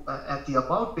to at the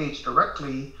About page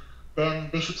directly, then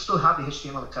they should still have the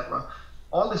HTML, etc.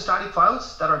 All the static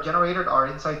files that are generated are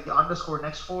inside the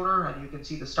 _next folder, and you can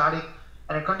see the static.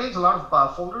 and it contains a lot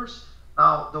of folders.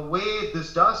 Now, the way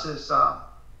this does is, the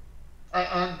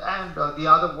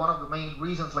other one of the main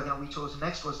reasons, we chose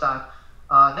Next was that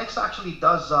Next actually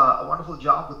does a wonderful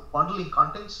job with bundling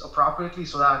contents appropriately,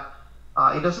 so that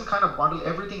it doesn't kind of bundle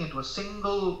everything into a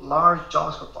single large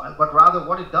JavaScript file, but rather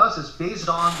what it does is based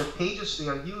on the pages they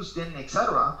are used in,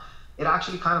 etc. It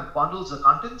actually kind of bundles the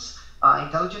contents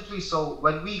intelligently. So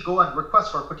when we go and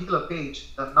request for a particular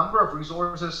page, the number of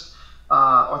resources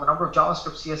or the number of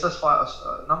JavaScript CSS files,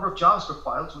 number of JavaScript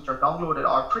files which are downloaded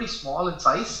are pretty small in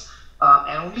size,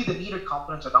 and only the needed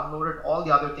components are downloaded. All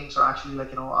the other things are actually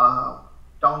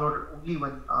downloaded only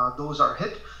when those are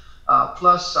hit.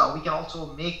 Plus, we can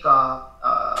also make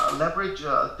leverage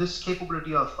this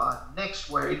capability of Next,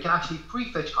 where it can actually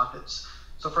prefetch contents.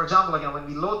 So, for example, when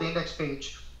we load the index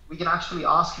page, we can actually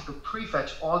ask it to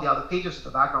prefetch all the other pages in the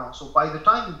background. So by the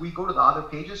time we go to the other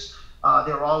pages,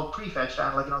 they're all prefetched,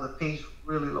 and the page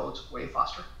really loads way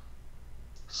faster.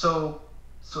 So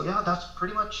yeah, that's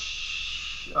pretty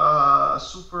much a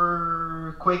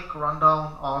super quick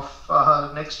rundown of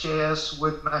Next.js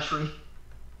with Meshery.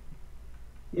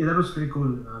 Yeah, that was pretty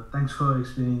cool. Thanks for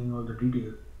explaining all the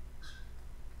details.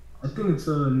 I think it's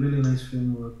a really nice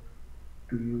framework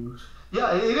to use.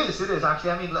 Yeah, it is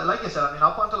actually. I mean, like I said,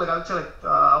 up until I would say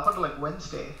up until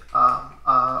Wednesday,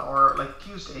 or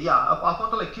Tuesday. Yeah, up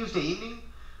until Tuesday evening,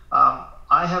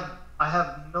 I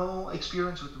have no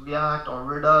experience with React or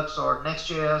Redux or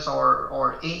Next.js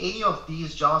or any of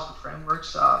these JavaScript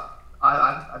frameworks.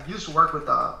 I'm used to work with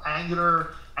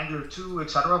Angular 2,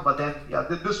 etc. But then, yeah,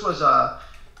 this was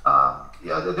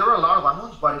there were a lot of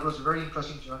unknowns, but it was a very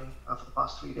interesting journey for the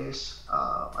past 3 days.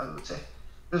 I would say.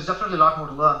 There's definitely a lot more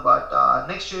to learn, but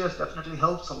Next.js definitely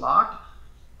helps a lot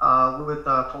with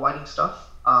providing stuff.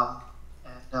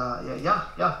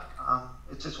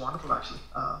 It's wonderful actually.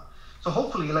 So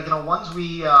hopefully, once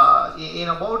we in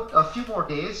about a few more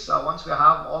days, once we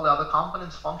have all the other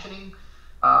components functioning,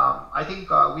 I think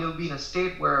we'll be in a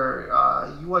state where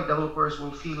UI developers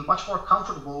will feel much more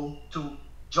comfortable to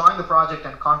join the project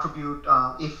and contribute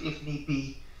if need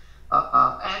be.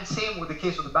 And same with the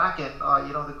case of the backend,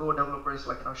 the Go developers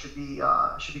should be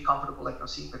comfortable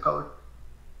seeing the code.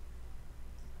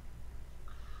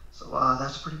 So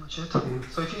that's pretty much it.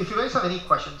 So if you guys have any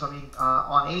questions,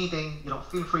 on anything,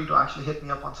 feel free to actually hit me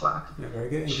up on Slack. Yeah, very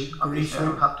good.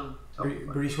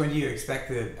 Girish, when do you expect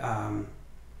that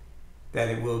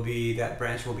that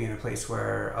branch will be in a place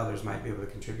where others might be able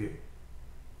to contribute?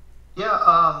 Yeah.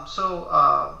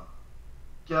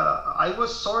 Yeah, I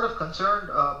was sort of concerned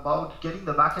about getting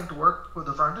the backend to work with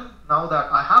the frontend. Now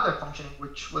that I have that functioning,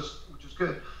 which is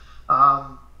good,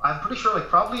 I'm pretty sure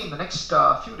probably in the next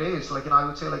few days, I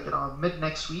would say mid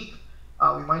next week,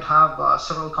 we might have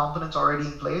several components already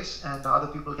in place, and other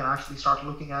people can actually start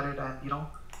looking at it, and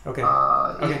Okay.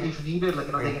 If needed, they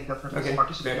can definitely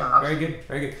participate. Very good,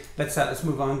 very good. Let's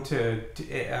move on to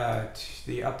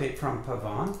the update from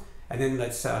Pavan, and then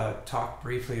let's talk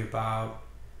briefly about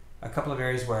a couple of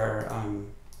areas where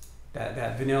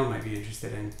that Vinil might be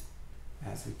interested in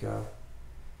as we go.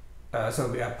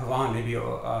 So yeah, Pavan, maybe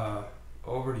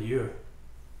over to you.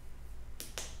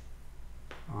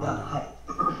 Yeah, hi.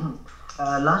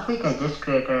 Last week I just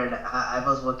created, I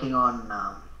was working on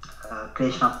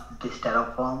creation of this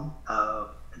Terraform,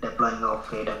 deploying of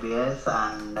AWS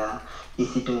and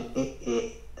EC2,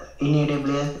 in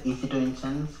AWS, EC2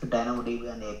 instance, DynamoDB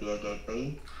and API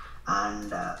gateway,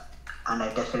 and I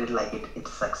tested it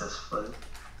it's successful.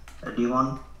 Do you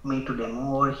want me to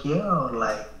demo over here or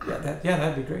Yeah,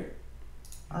 that'd be great.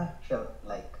 Sure,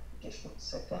 just 1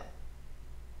 second.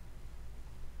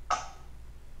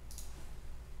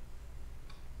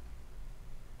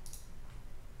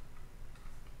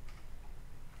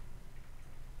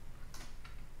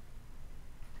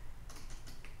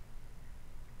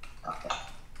 Okay.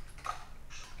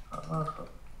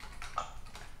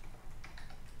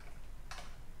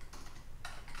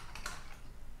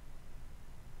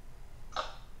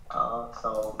 So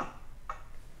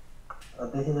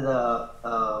this is the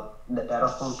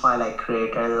Terraform file I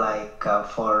created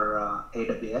for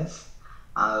AWS.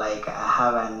 I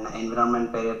have an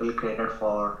environment variable created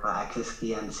for access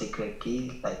key and secret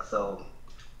key. So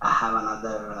I have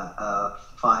another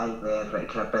file where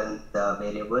it represents the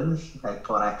variables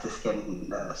for access key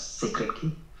and secret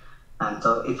key. And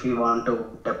so if we want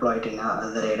to deploy it in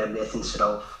another AWS instead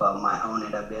of my own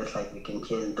AWS, we can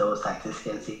change those access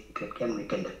key and secret key and we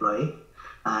can deploy it.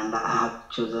 And I have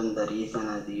chosen the region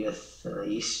as US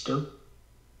East 2.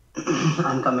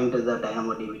 And coming to the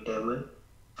DynamoDB table,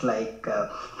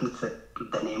 it's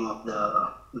the name of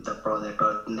the project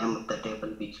or the name of the table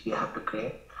which we have to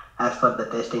create. as for the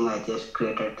testing, I just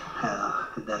created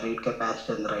the read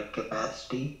capacity and the write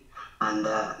capacity, and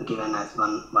given as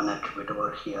one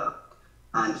attributable here.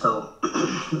 And so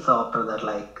so after that,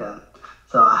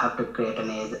 so I have to create an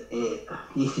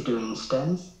EC2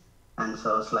 instance. And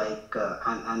so it's like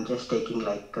I'm just taking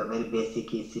like a very basic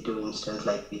EC2 instance,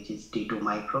 like which is T2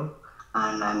 micro,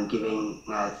 and I'm giving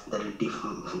as the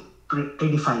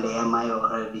predefined AMI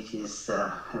over which is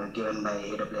given by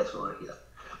AWS over here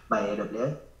by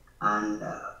AWS,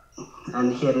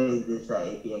 and here is this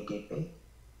API gateway,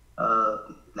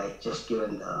 like just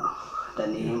given the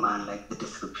name and like the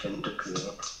description to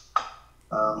create.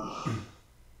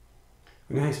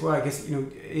 Nice. Well, I guess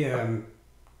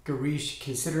Garish,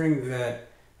 considering that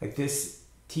like this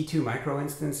T2 micro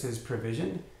instance is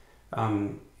provisioned,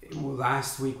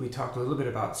 last week we talked a little bit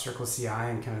about Circle CI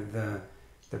and kind of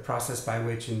the process by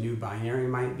which a new binary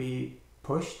might be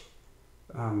pushed.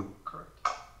 Correct.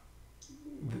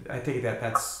 I think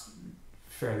that's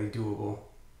fairly doable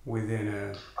within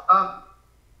a.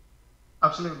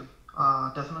 Absolutely.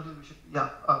 Definitely we should. Yeah.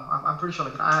 I'm pretty sure.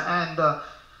 And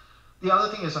the other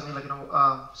thing is, I mean,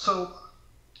 so.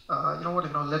 You know what?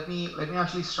 Let me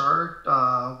actually start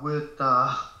with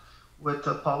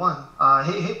Pawan.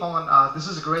 Hey, Pawan. This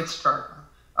is a great start.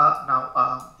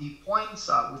 Now, the points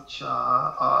which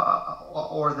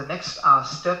or the next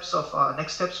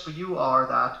steps for you are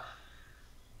that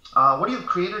what you've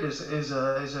created is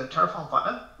a Terraform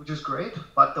file, which is great.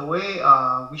 But the way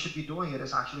we should be doing it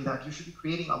is actually that you should be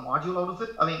creating a module out of it.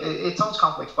 I mean, it sounds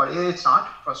complex, but it's not.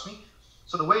 Trust me.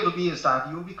 So the way it'll be is that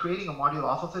you'll be creating a module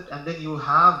off of it, and then you'll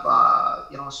have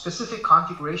specific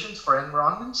configurations for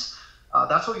environments.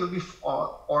 That's how you'll be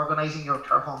organizing your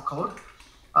Terraform code.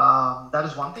 That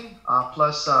is one thing.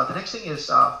 Plus, the next thing is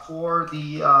for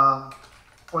the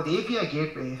API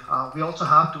gateway, we also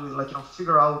have to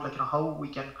figure out how we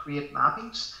can create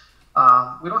mappings.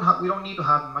 We don't need to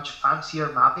have much fancier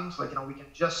mappings. We can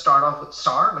just start off with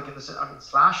star,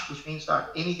 slash, which means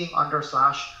that anything under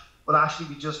slash will actually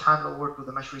be just handed over to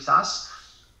the Meshery SaaS.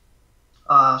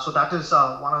 So that is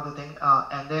one other thing.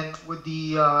 And then with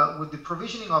the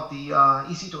provisioning of the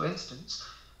EC2 instance,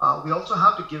 we also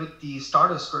have to give it the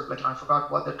starter script. I forgot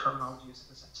what the terminology is in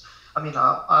the sense. I mean,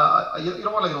 you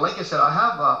know what? Like I said, I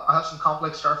have some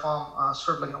complex Terraform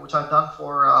script, which I've done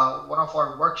for one of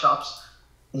our workshops.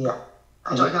 Yeah.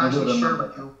 Which I can actually share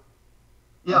with you.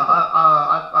 Yeah,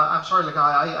 I'm sorry.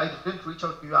 I didn't reach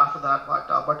out to you after that,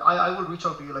 but I will reach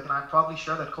out to you. And I'll probably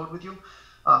share that code with you.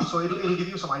 So it'll give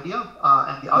you some idea.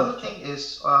 And the other thing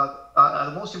is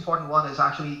the most important one is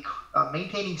actually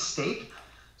maintaining state.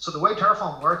 So the way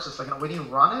Terraform works is when you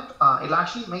run it, it'll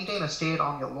actually maintain a state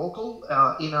on your local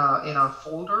in a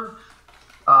folder.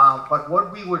 But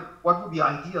what would be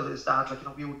ideal is that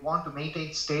we would want to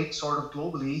maintain state sort of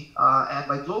globally, and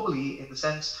by globally in the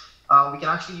sense. We can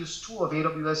actually use two of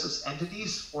AWS's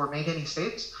entities for maintaining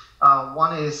states.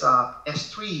 One is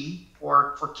S3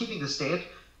 for keeping the state,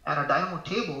 and a Dynamo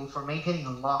table for maintaining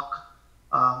a lock.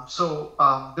 So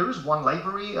there is one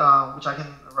library which I can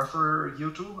refer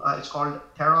you to. It's called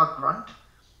Terra Grunt.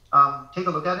 Take a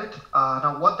look at it.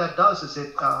 Now what that does is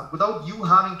it, without you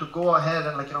having to go ahead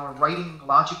and writing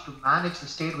logic to manage the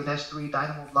state with S3,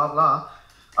 Dynamo, blah, blah,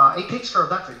 it takes care of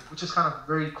that for you, which is kind of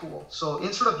very cool. So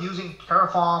instead of using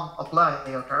Terraform apply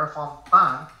or Terraform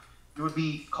plan, you would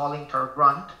be calling Terra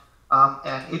Grunt,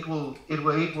 and it will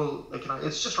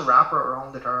it's just a wrapper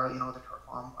around the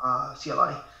Terraform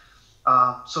CLI.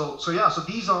 So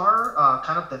these are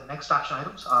kind of the next action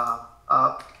items.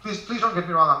 Please don't get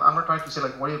me wrong. I'm not trying to say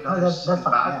what you've done is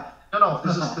bad. Yeah. No,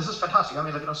 this is fantastic. I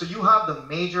mean, so you have the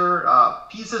major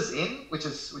pieces in, which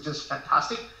is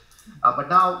fantastic. But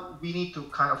now we need to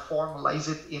kind of formalize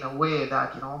it in a way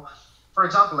that, for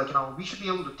example, we should be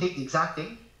able to take the exact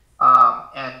thing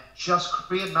and just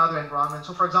create another environment.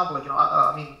 So, for example, it's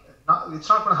not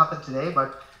going to happen today,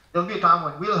 but there'll be a time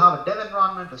when we'll have a dev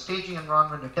environment, a staging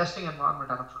environment, a testing environment,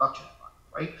 and a production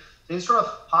environment, right? So instead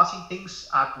of passing things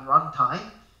at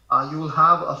runtime, you will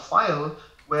have a file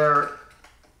where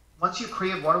once you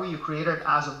create whatever you created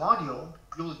as a module,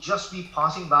 you'll just be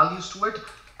passing values to it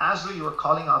as though you were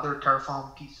calling other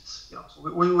Terraform pieces,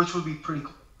 which will be pretty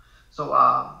cool. So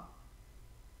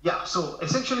so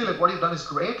essentially what you've done is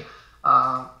great,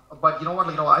 but you know what,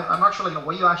 I'm not sure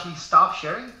when you actually stop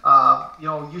sharing,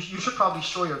 you should probably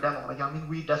show your demo.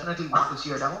 We definitely want to see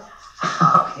your demo,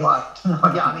 but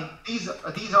yeah, these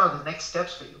are the next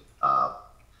steps for you.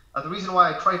 The reason why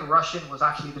I tried to rush in was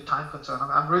actually the time concern.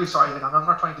 I'm really sorry. I'm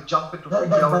not trying to jump into freak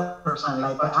out or something.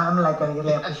 I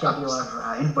really appreciate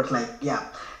your input.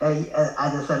 As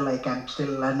I said, I'm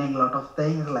still learning a lot of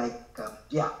things.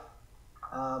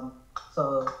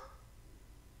 So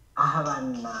I have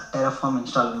an Terraform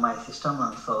installed in my system,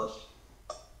 and so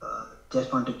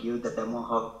just want to give the demo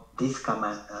of this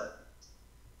command,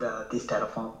 this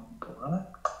Terraform.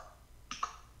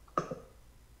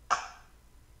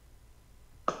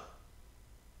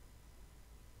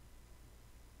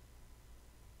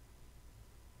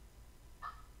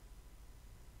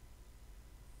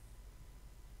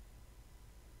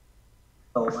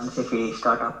 So once if we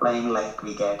start applying, like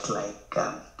we get like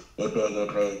API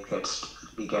gateway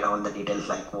we get all the details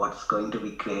like what's going to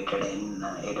be created in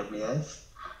AWS,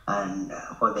 and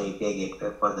for the API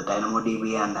gateway for the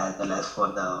DynamoDB and as well as for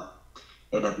the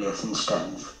AWS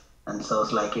instance. And so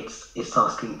it's like it's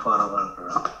asking for our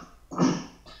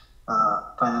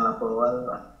final approval,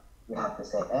 and we have to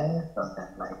say yes, and then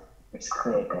like it's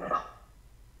created.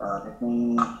 Let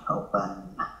me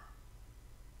open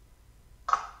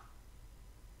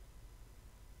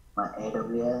my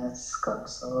AWS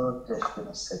console. Just give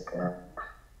me a second.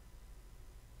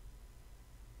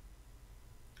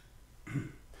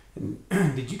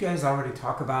 Did you guys already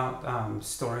talk about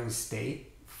storing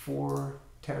state for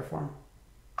Terraform?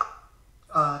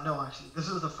 No, actually, this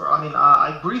is the first. I mean,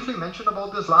 I briefly mentioned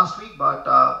about this last week, but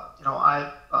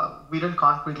we didn't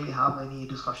concretely have any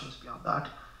discussions beyond that.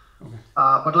 Okay.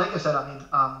 But like I said, I mean,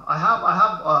 I have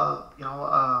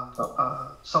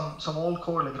some old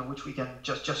code, like which we can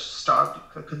just start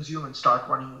consume and start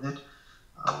running with it,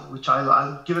 which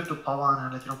I'll give it to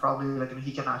Pawan, and probably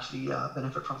he can actually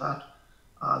benefit from that.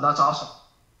 That's awesome.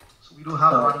 So we do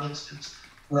have a running instance.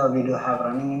 No, we do have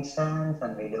running instance,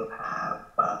 and we do have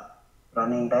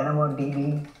running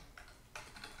DynamoDB.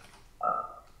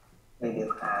 We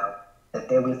do have the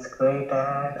tables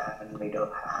created, and we do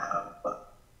have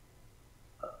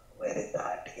where is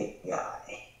that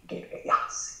API gateway?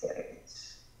 Yes, here it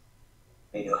is.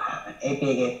 We do have an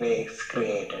API gateway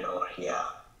created over here,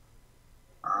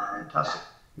 and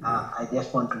I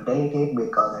just want to delete it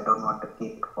because I don't want to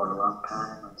keep it for a long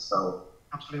time, and so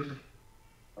absolutely.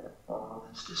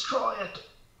 Let's destroy it.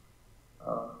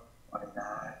 What is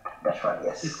that? Destroy,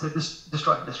 yes. It's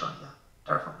destroy, yeah.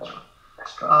 Terraform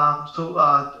destroy.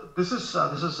 Destroy. This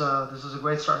is a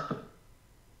great start.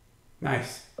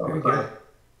 Nice. So, very good.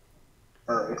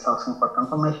 It's asking for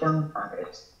confirmation, and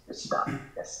it's done.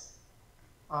 Yes.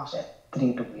 Awesome. Yeah,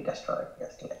 3 to be destroyed.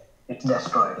 Yes, it's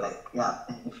destroyed. Like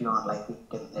if you want, like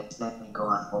let me go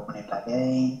and open it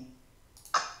again.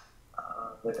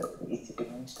 Go to the EC2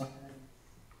 instance.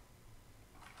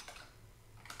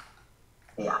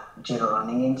 Yeah, 0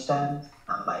 running instance,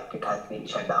 and like it has been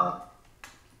shut down.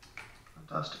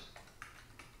 Fantastic.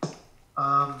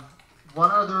 One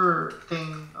other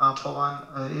thing,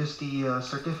 Pawan, is the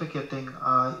certificate thing.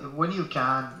 When you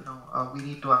can, we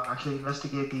need to actually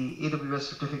investigate the AWS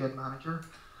certificate manager.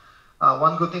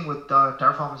 One good thing with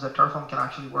Terraform is that Terraform can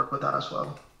actually work with that as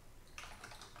well.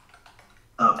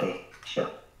 Okay, sure.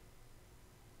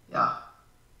 Yeah.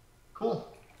 Cool.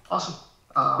 Awesome.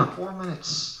 4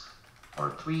 minutes. Or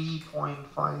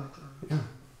 3.5.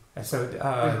 Yeah. So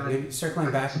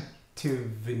circling back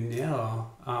to Vanilla,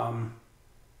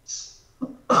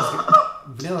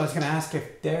 Vanilla, I was going to ask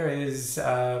if there is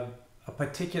a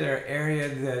particular area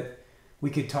that we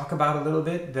could talk about a little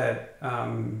bit that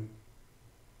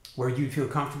where you feel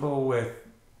comfortable with,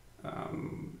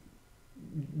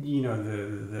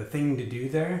 the thing to do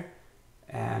there,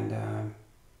 and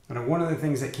one of the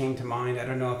things that came to mind. I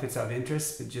don't know if it's of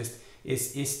interest, but just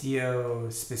is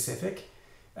Istio specific,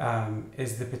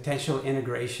 is the potential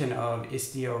integration of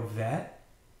Istio Vet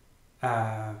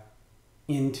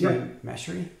into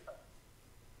Meshery.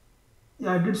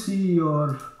 Yeah, I did see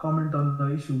your comment on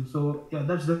the issue. So yeah,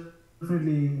 that's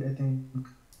definitely, I think,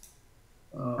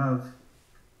 have.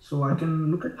 So I can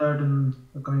look at that in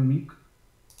the coming week,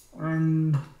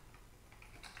 and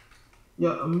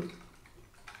yeah,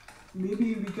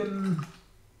 maybe we can.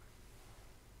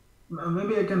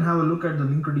 Maybe I can have a look at the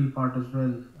Linkerd part as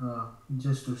well,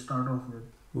 just to start off with.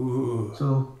 Ooh.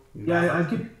 So yeah, I'll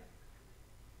keep.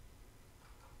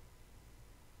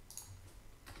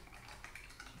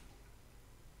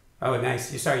 Oh,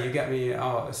 nice. Sorry, you got me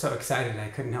all so excited I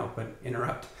couldn't help but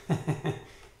interrupt.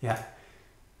 Yeah.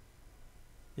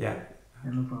 Yeah,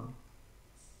 no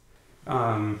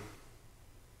problem.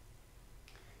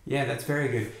 Yeah, that's very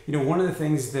good. One of the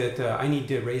things that I need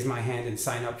to raise my hand and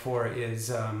sign up for is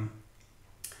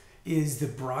the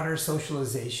broader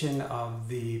socialization of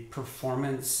the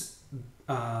performance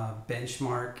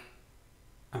benchmark.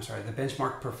 I'm sorry, the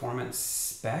benchmark performance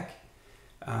spec,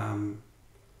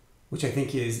 which I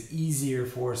think is easier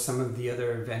for some of the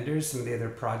other vendors, some of the other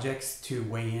projects to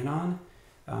weigh in on,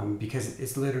 because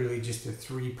it's literally just a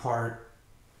 3-part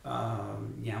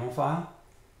YAML file.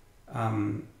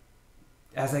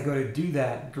 as I go to do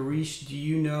that, Garish, do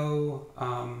you know?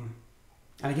 And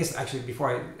I guess actually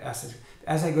before I ask this,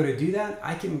 as I go to do that,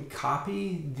 I can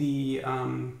copy the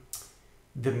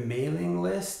mailing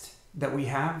list that we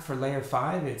have for Layer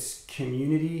 5. It's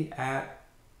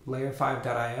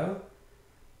community@layer5.io.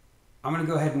 I'm going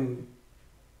to go ahead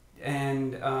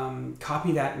and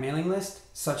copy that mailing list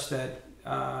such that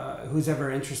who's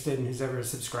ever interested and who's ever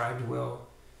subscribed will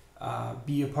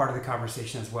be a part of the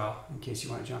conversation as well, in case you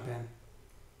want to jump in.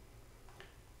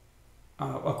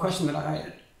 A question that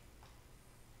I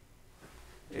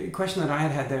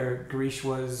had there, Garish,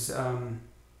 was do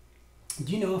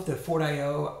you know if the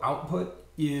 4.io output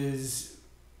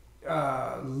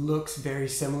looks very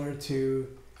similar to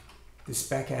the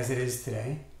spec as it is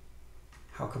today?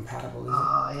 How compatible is it?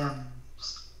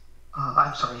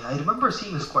 I'm sorry. I remember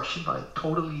seeing this question, but I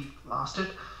totally lost it.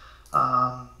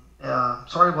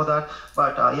 Sorry about that.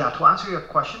 But yeah, to answer your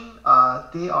question,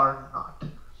 they are not.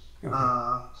 Okay.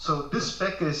 So this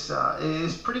spec is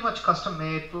pretty much custom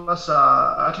made. Plus,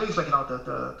 at least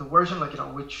the version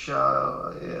which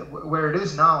where it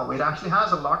is now, it actually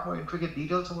has a lot more intricate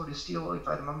details about Istio, if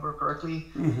I remember correctly.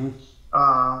 Mm-hmm.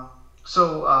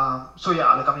 So yeah,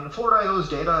 4.io's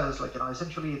data is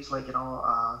essentially it's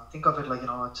think of it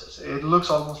it looks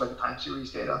almost like a time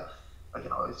series data.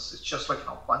 It's just a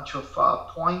bunch of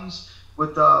points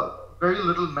with very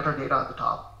little metadata at the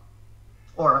top.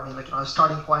 Or a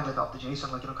starting point of the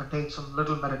JSON contains some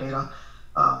little metadata.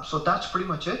 So that's pretty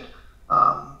much it.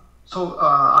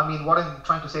 What I'm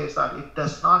trying to say is that it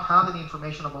does not have any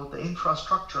information about the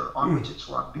infrastructure on which it's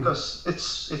run, because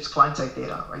it's client-side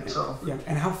data, right? So yeah.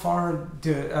 And how far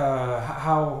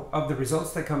how of the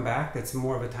results that come back, that's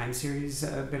more of a time series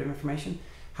bit of information,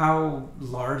 how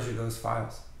large are those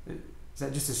files? Is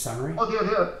that just a summary? Oh,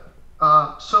 yeah.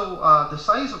 The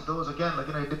size of those, again,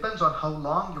 it depends on how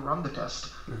long you run the test.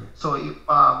 Mm-hmm. So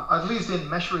at least in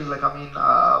Meshery,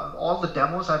 all the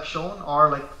demos I've shown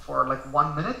are for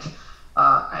 1 minute.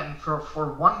 And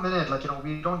for 1 minute,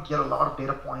 we don't get a lot of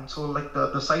data points. So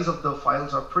the size of the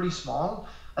files are pretty small.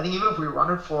 I think even if we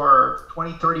run it for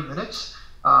 20-30 minutes,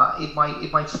 it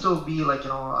might still be in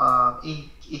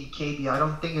KB. I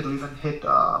don't think it'll even hit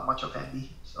much of MB.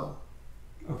 So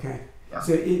okay. Yeah.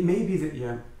 So it may be that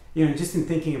just in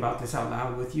thinking about this out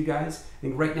loud with you guys, I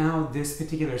think right now this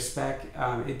particular spec,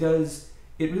 it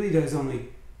really does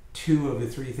only 2 of the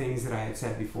 3 things that I had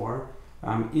said before.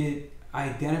 It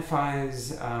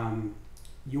identifies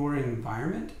your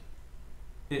environment,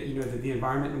 the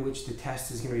environment in which the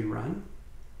test is going to be run,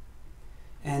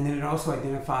 and then it also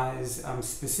identifies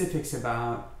specifics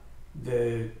about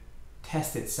the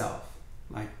test itself,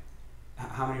 like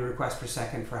how many requests per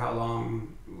second for how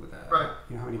long, right.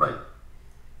 How many. Right.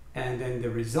 And then the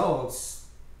results,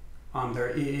 there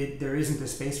isn't a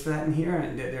space for that in here,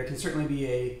 and there can certainly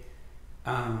be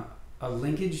a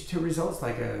linkage to results,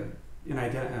 like a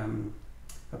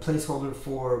placeholder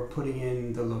for putting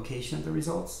in the location of the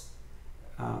results.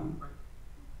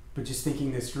 But just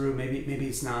thinking this through, maybe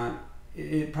it's not.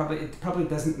 It probably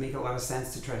doesn't make a lot of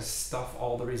sense to try to stuff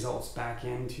all the results back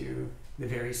into the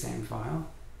very same file.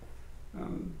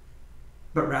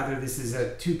 But rather, this is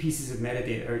 2 pieces of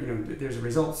metadata, or there's a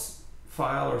results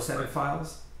file or set of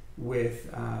files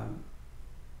with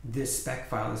this spec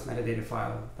file, this metadata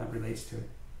file that relates to it.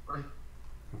 Right.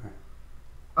 Okay.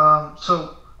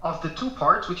 So of the 2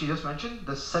 parts which you just mentioned,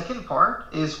 the second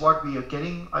part is what we are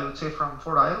getting, I would say, from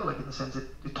 4.io, in the sense it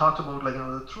talked about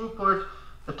the throughput,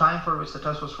 the time for which the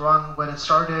test was run, when it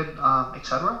started,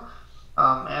 etc.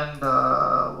 And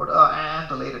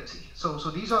the latency. So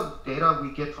these are data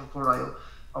we get from 4.io.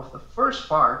 Of the first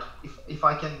part, if we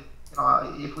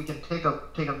can take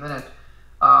a minute,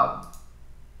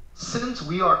 since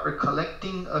we are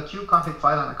collecting a kubeconfig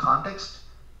file and a context,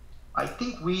 I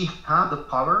think we have the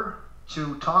power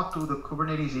to talk to the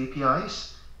Kubernetes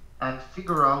APIs and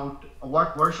figure out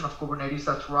what version of Kubernetes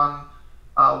that's run,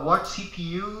 what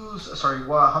CPUs,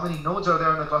 how many nodes are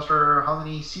there in the cluster, how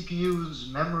many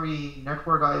CPUs, memory,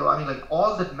 network IO,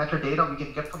 all that metadata we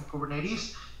can get from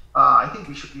Kubernetes. I think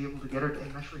we should be able to get it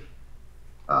in Meshery,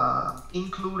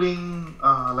 including,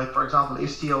 for example,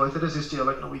 Istio. If it is Istio,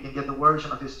 we can get the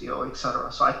version of Istio,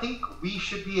 etc. So I think we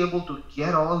should be able to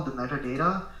get all the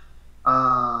metadata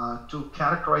to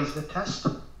characterize the test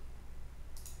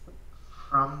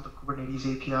from the Kubernetes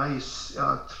APIs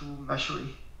through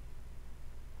Meshery.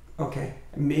 Okay,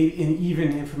 maybe, and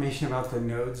even information about the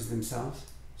nodes themselves.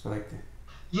 So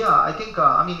Yeah, I think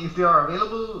if they are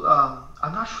available,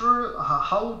 I'm not sure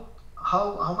how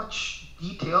much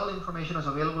detailed information is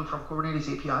available from Kubernetes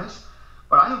APIs,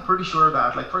 but I am pretty sure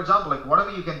that, for example,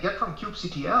 whatever you can get from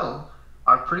kubectl,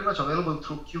 are pretty much available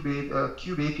through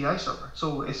Cube API server.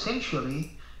 So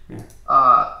essentially, Yeah.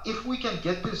 if we can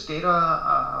get this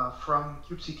data from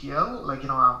kubectl,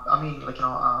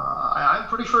 I'm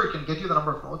pretty sure it can get you the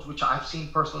number of nodes, which I've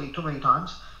seen personally too many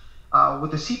times.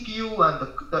 With the CPU and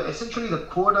essentially the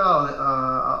quota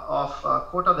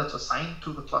quota that's assigned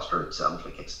to the cluster itself,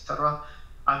 like etc.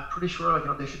 I'm pretty sure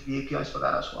there should be APIs for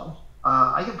that as well.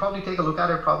 I can probably take a look at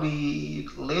it probably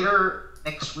later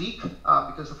next week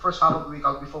because the first half of the week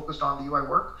I'll be focused on the UI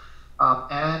work.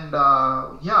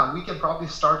 Yeah, we can probably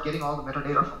start getting all the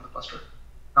metadata from the cluster.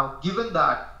 Now, given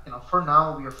that, for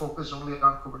now we are focused only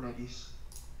on Kubernetes.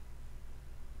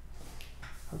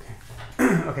 Okay.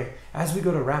 Okay. As we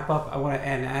go to wrap up,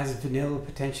 and as Vanilla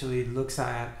potentially looks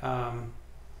at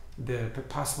the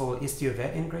possible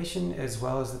Istio-Vet integration, as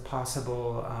well as the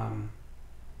possible,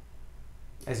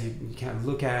 as you kind of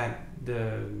look at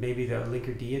maybe the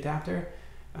Linkerd adapter,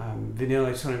 Vanilla,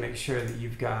 I just want to make sure that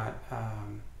you've got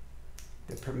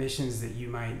the permissions that you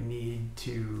might need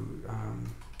to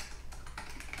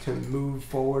move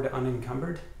forward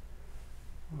unencumbered.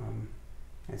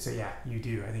 And so yeah, you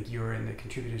do. I think you're in the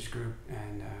contributors group,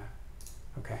 and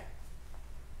okay.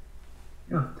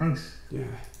 Yeah, thanks. Yeah.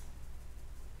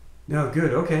 No,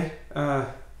 good. Okay.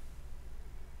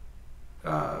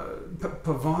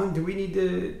 Pavan, do we need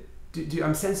to?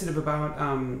 I'm sensitive about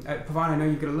Pavan. I know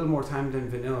you've got a little more time than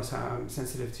Vanilla, so I'm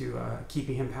sensitive to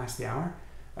keeping him past the hour.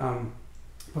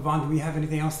 Pavan, do we have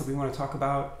anything else that we want to talk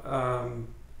about?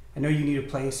 I know you need a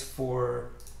place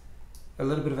for a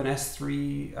little bit of an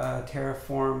S3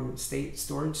 Terraform state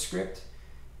storage script.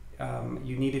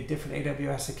 You need a different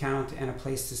AWS account and a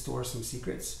place to store some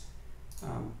secrets.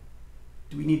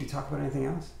 Do we need to talk about anything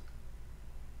else?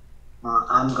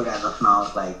 I'm good as of now.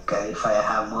 If I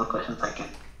have more questions, I can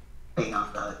ping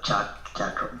on the chat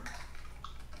room.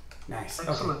 Nice.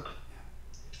 Excellent.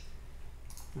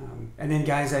 Okay. And then,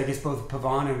 guys, I guess both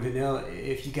Pavan and Vanilla,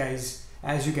 if you guys,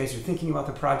 as you guys are thinking about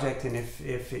the project, and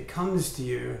if it comes to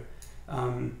you,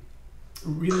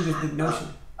 really the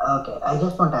notion. Okay, I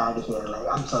just want to add here,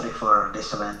 I'm sorry for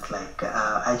disturbance,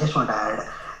 I just want to add,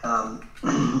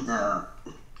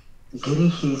 Giri,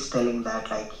 he's telling that,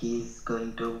 he's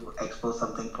going to expose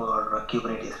something for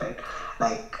Kubernetes, right?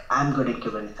 I'm good at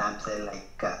Kubernetes, I'm saying,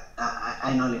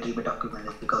 I know a little bit of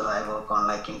Kubernetes because I work on,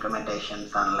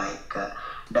 implementations and,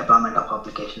 deployment of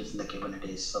applications in the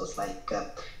Kubernetes. So it's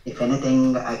if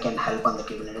anything I can help on the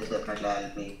Kubernetes, definitely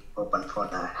I'll be open for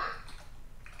that.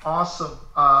 Awesome.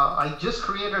 I just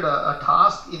created a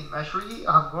task in Meshery.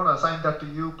 I'm going to assign that to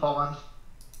you, Pawan.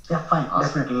 Yeah, fine.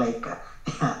 Awesome. Definitely.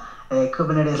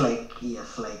 Kubernetes,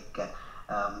 yes,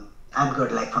 I'm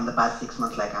good. From the past 6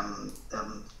 months, I'm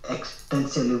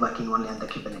extensively working only on the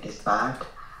Kubernetes part,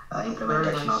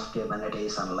 implementation of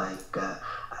Kubernetes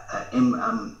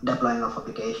and deploying of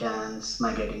applications,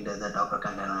 migrating to the Docker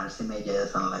containers,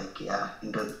 images, and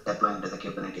into deploying to the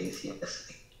Kubernetes.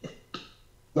 Yes.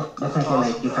 Yeah,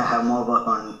 definitely. Awesome. If I have more work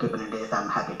on Kubernetes, I'm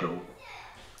happy to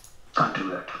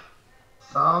contribute.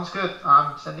 Sounds good.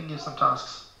 I'm sending you some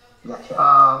tasks. Yeah, sure.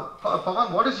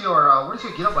 Pawan, what is your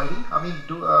GitHub ID? I mean,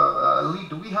 Lee,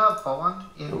 do we have Pawan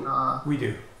in? We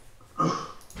do.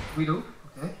 We do.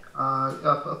 Okay.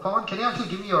 Pawan, can you actually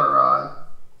give me your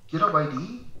GitHub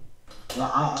ID? Yeah,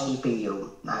 I'll ping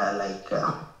you.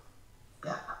 Yeah,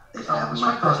 it's my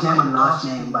my first name and last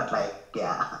name, but I'll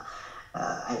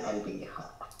ping you.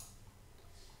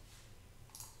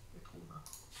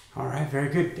 All right, very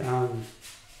good.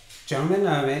 Gentlemen,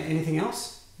 anything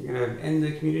else? You're going to end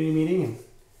the community meeting?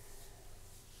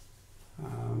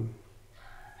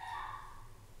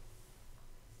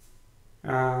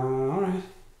 All right,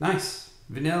 nice.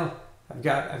 Vanilla, I've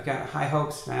got high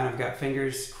hopes, man. I've got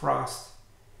fingers crossed.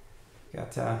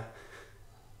 Got Yeah,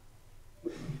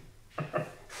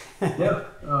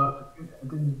 I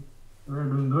think we're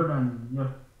doing good, and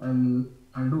yeah,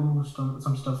 I'll do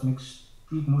some stuff next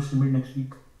week, mostly mid next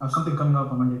week. I have something coming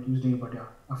up on Monday, Tuesday, but yeah,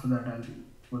 after that I'll be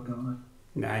working on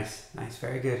it. nice,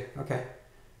 very good. Okay,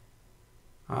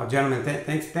 gentlemen,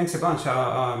 thanks a bunch.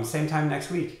 Same time next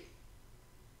week.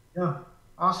 Yeah,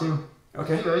 Awesome.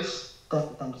 Okay. See you guys.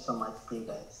 Thank you so much. See you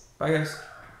guys. Bye, guys.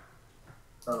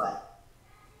 Bye-bye.